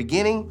sees your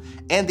beginning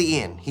and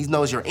the end. He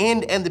knows your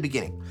end and the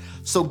beginning.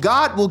 So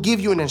God will give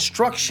you an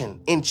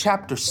instruction in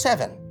chapter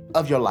 7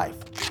 of your life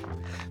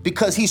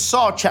because he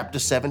saw chapter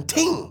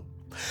 17.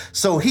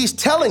 So he's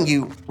telling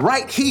you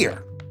right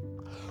here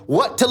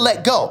what to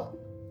let go,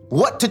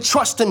 what to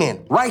trust him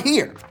in right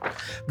here,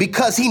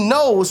 because he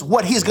knows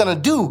what he's gonna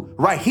do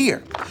right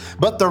here.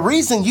 But the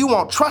reason you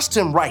won't trust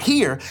him right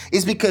here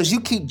is because you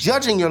keep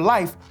judging your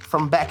life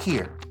from back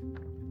here.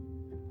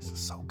 This is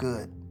so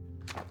good.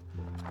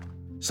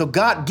 So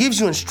God gives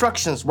you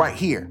instructions right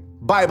here.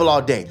 Bible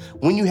all day.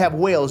 When you have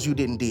wells you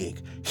didn't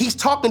dig. He's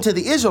talking to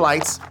the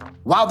Israelites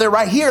while they're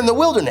right here in the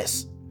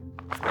wilderness.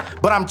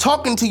 But I'm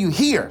talking to you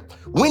here.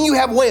 When you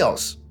have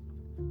wells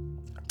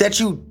that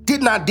you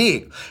did not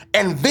dig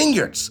and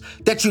vineyards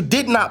that you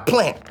did not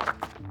plant,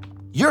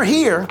 you're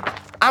here.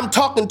 I'm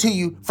talking to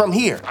you from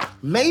here.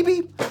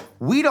 Maybe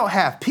we don't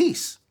have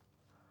peace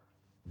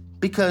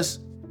because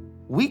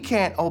we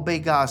can't obey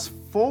God's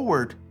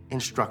forward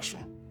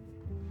instruction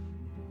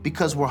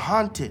because we're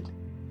haunted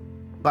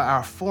by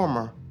our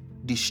former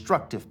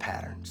destructive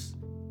patterns.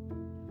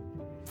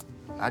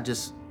 I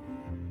just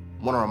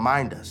want to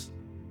remind us,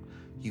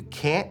 you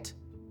can't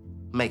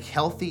make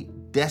healthy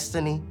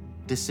destiny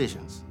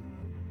decisions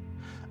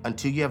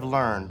until you have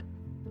learned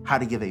how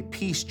to give a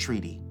peace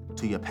treaty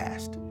to your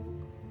past.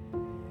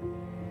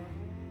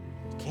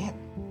 You can't.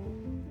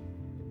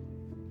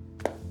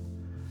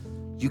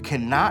 You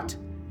cannot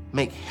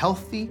make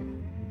healthy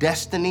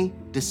destiny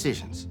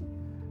decisions.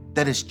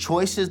 That is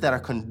choices that are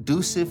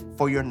conducive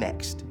for your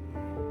next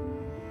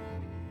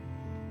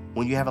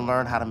when you haven't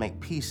learned how to make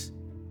peace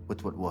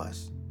with what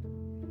was.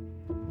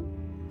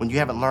 When you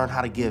haven't learned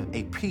how to give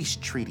a peace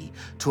treaty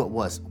to what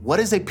was. What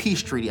is a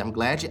peace treaty? I'm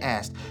glad you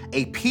asked.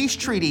 A peace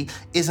treaty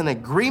is an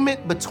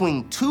agreement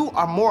between two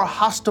or more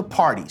hostile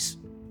parties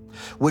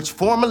which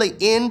formally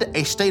end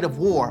a state of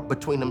war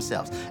between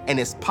themselves. And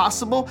it's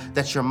possible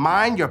that your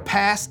mind, your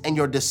past, and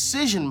your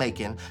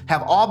decision-making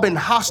have all been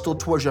hostile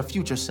towards your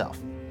future self.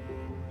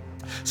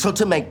 So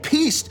to make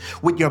peace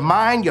with your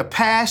mind, your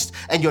past,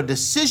 and your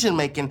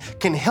decision-making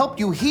can help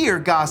you hear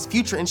God's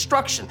future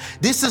instruction.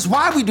 This is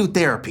why we do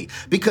therapy,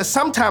 because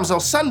sometimes on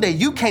Sunday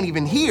you can't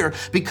even hear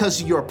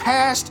because your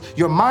past,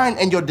 your mind,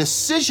 and your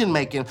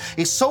decision-making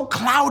is so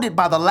clouded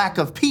by the lack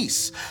of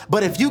peace.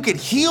 But if you could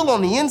heal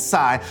on the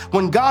inside,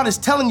 when God is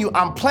telling you,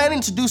 I'm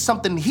planning to do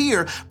something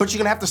here, but you're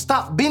gonna have to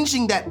stop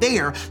binging that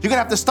there. You're gonna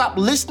have to stop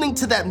listening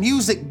to that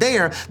music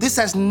there. This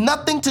has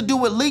nothing to do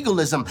with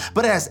legalism,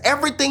 but it has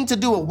everything to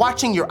do with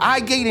watching your eye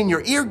gate and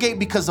your ear gate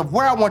because of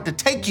where I want to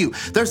take you.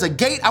 There's a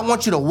gate I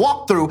want you to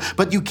walk through,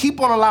 but you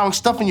keep on allowing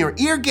stuff in your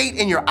ear gate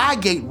and your eye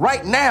gate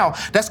right now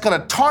that's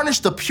gonna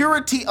tarnish the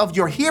purity of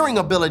your hearing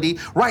ability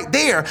right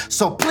there.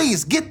 So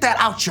please get that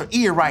out your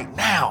ear right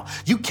now.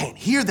 You can't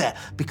hear that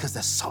because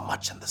there's so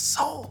much in the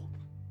soul.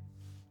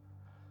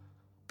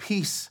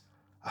 Peace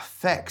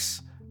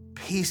affects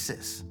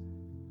pieces.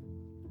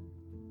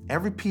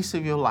 Every piece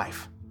of your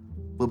life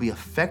will be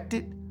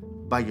affected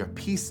by your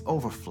peace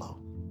overflow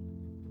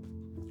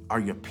or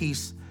your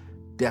peace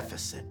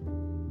deficit.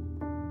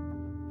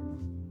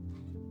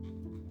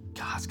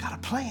 God's got a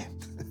plan.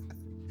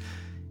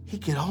 He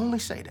can only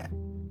say that.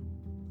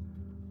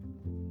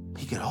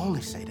 He can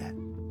only say that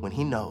when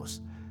he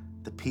knows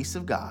the peace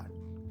of God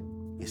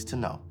is to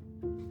know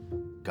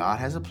God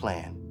has a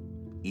plan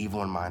even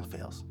when mine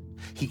fails.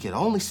 He can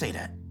only say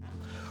that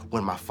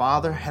when my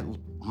father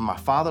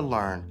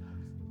learned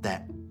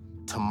that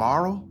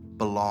tomorrow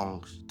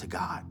belongs to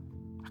God.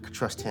 I could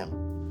trust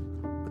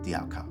him with the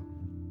outcome.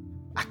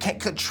 I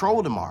can't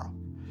control tomorrow.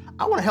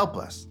 I want to help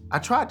us. I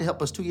tried to help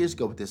us 2 years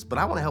ago with this, but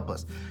I want to help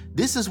us.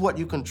 This is what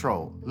you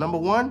control. Number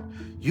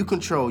one, you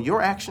control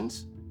your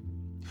actions.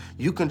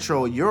 You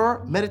control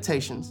your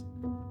meditations.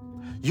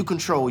 You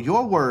control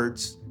your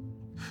words.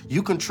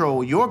 You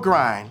control your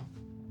grind,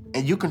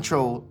 and you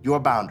control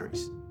your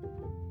boundaries.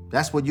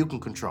 That's what you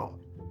can control.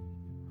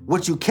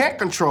 What you can't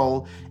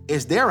control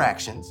is their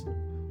actions.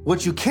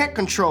 What you can't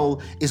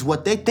control is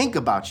what they think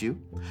about you.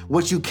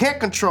 What you can't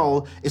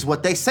control is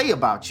what they say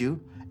about you.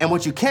 And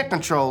what you can't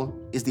control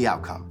is the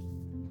outcome.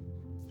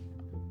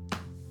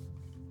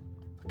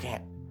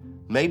 Can't.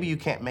 Maybe you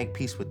can't make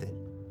peace with it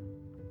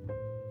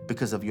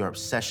because of your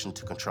obsession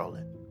to control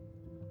it.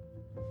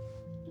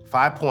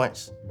 5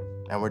 points,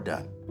 and we're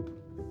done.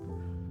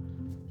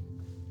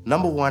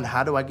 Number one,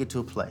 how do I get to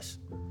a place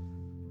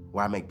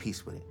where I make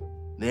peace with it?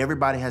 Now,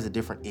 everybody has a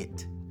different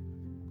it.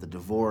 The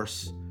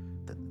divorce,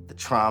 the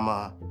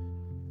trauma,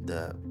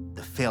 the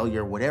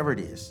failure, whatever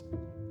it is.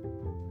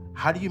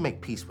 How do you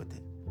make peace with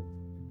it?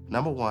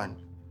 Number one,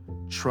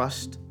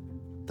 trust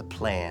the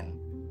plan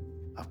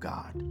of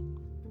God.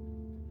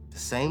 The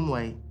same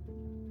way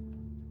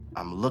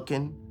I'm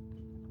looking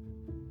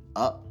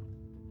up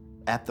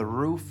at the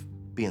roof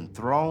being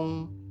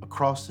thrown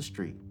across the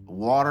street,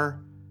 water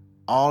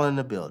all in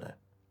the building,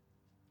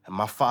 and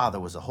my father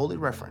was a holy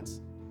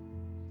reference.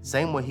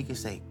 Same way he could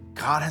say,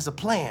 God has a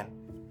plan.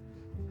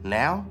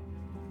 Now,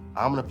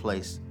 I'm in a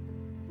place,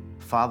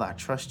 Father, I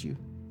trust you.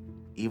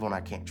 even when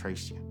I can't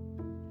trace you.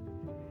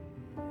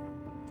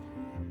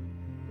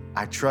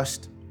 I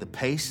trust the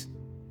pace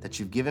that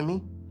you've given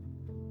me,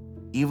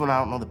 even when I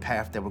don't know the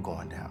path that we're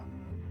going down.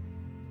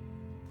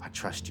 I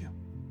trust you.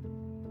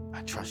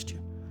 I trust you.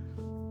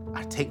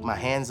 I take my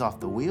hands off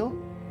the wheel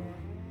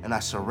and I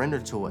surrender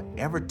to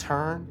whatever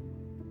turn,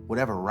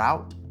 whatever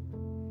route,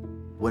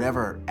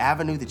 whatever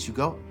avenue that you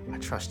go. I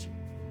trust you.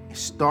 It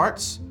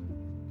starts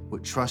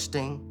with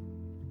trusting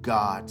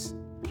God's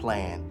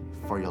plan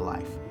for your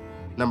life.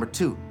 Number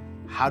 2,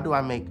 how do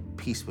I make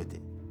peace with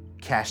it?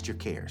 Cast your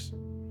cares.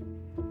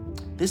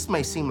 This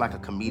may seem like a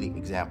comedic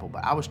example,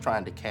 but I was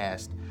trying to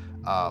cast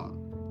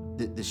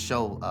this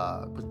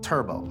show with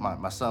Turbo.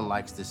 My son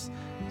likes this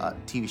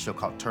TV show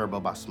called Turbo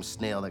about some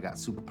snail that got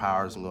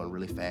superpowers and going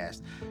really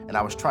fast. And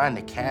I was trying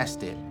to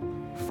cast it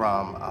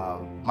from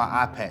my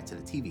iPad to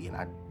the TV,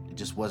 and it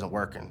just wasn't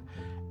working.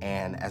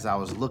 And as I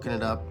was looking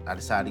it up, I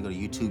decided to go to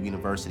YouTube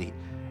University,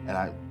 and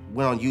I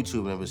went on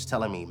YouTube and it was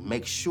telling me,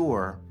 make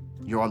sure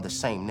you're on the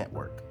same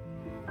network.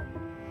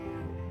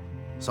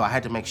 So I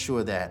had to make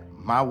sure that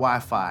my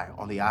Wi-Fi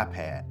on the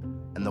iPad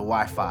and the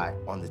Wi-Fi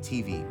on the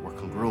TV were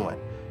congruent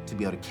to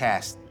be able to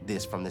cast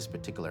this from this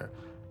particular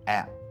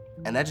app.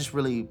 And that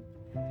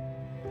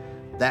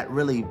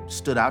really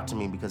stood out to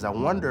me, because I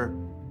wonder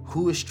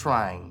who is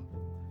trying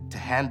to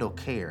handle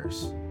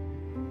cares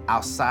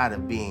outside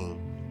of being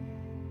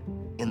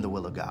in the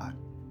will of God.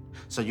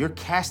 So you're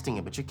casting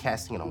it, but you're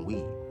casting it on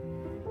weed.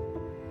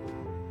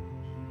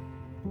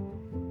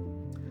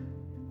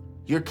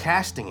 You're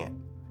casting it,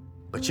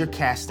 but you're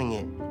casting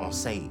it on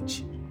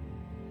sage.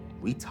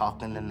 We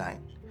talking tonight.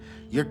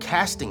 You're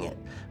casting it,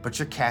 but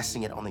you're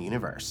casting it on the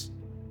universe.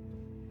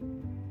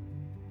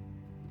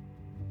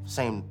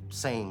 Same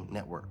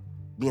network.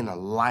 Be in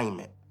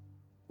alignment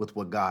with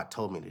what God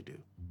told me to do.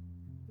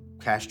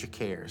 Cast your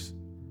cares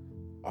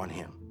on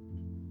him.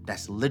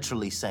 That's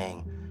literally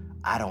saying,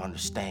 I don't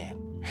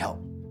understand, help.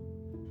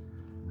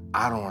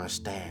 I don't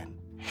understand,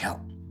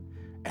 help.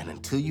 And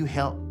until you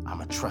help, I'm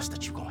gonna trust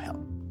that you're gonna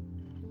help.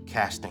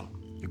 Casting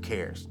your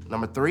cares.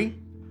 Number 3,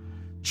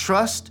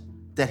 trust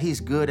that he's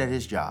good at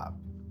his job.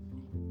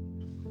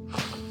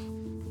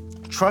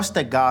 Trust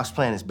that God's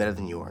plan is better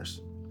than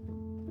yours.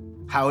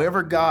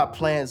 However God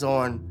plans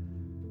on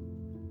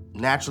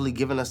naturally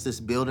giving us this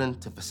building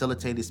to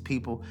facilitate his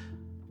people,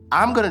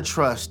 I'm gonna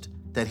trust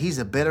that he's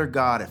a better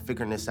God at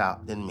figuring this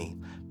out than me,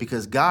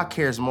 because God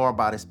cares more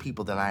about his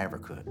people than I ever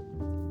could.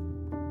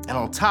 And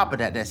on top of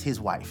that, that's his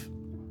wife.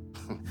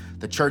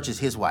 The church is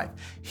his wife.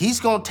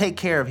 He's gonna take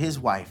care of his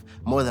wife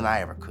more than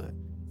I ever could.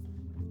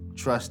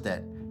 Trust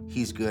that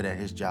he's good at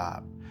his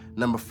job.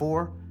 Number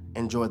 4,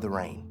 enjoy the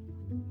rain.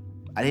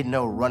 I didn't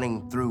know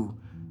running through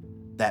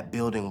that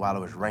building while it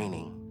was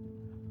raining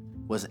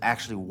was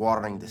actually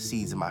watering the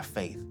seeds of my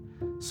faith,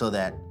 so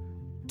that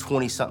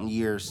 20-something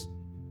years,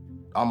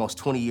 almost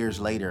 20 years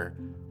later,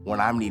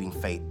 when I'm needing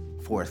faith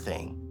for a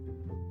thing,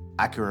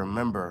 I can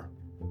remember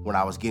when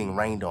I was getting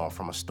rained on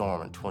from a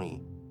storm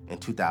in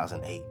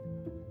 2008.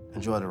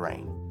 Enjoy the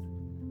rain.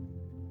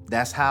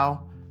 That's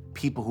how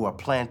people who are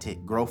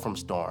planted grow from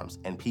storms,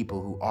 and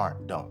people who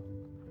aren't don't.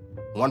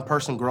 One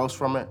person grows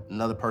from it,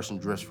 another person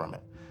drifts from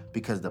it,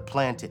 because the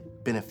planted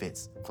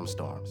benefits from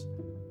storms.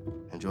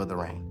 Enjoy the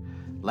rain.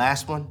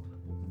 Last one,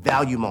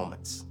 value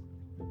moments.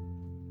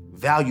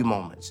 Value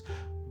moments.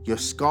 Your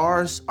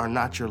scars are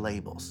not your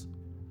labels.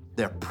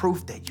 They're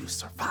proof that you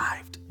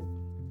survived.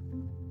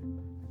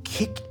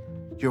 Kick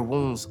your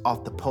wounds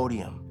off the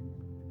podium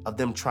of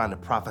them trying to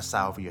prophesy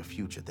over your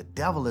future. The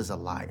devil is a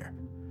liar.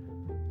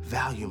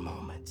 Value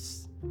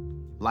moments.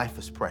 Life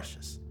is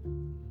precious.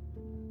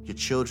 Your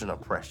children are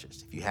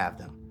precious if you have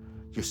them.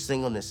 Your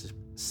singleness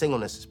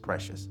is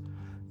precious.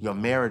 Your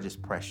marriage is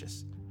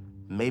precious.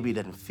 Maybe it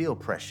doesn't feel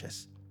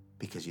precious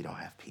because you don't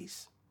have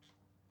peace.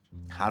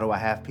 How do I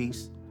have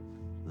peace?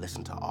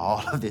 Listen to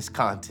all of this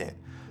content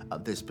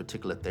of this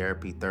particular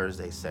Therapy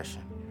Thursday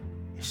session.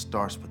 It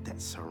starts with that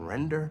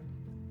surrender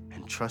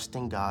and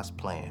trusting God's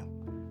plan,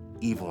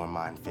 even when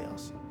mine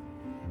fails.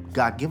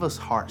 God, give us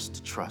hearts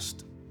to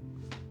trust.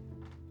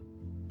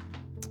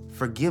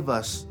 Forgive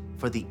us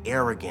for the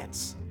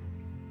arrogance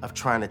of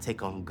trying to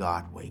take on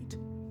God weight.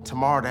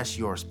 Tomorrow, that's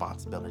your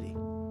responsibility.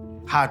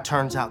 How it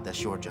turns out,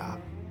 that's your job.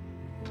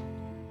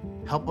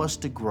 Help us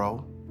to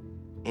grow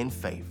in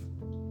faith,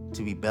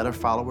 to be better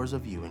followers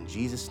of you. In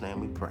Jesus' name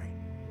we pray,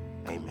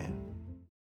 amen.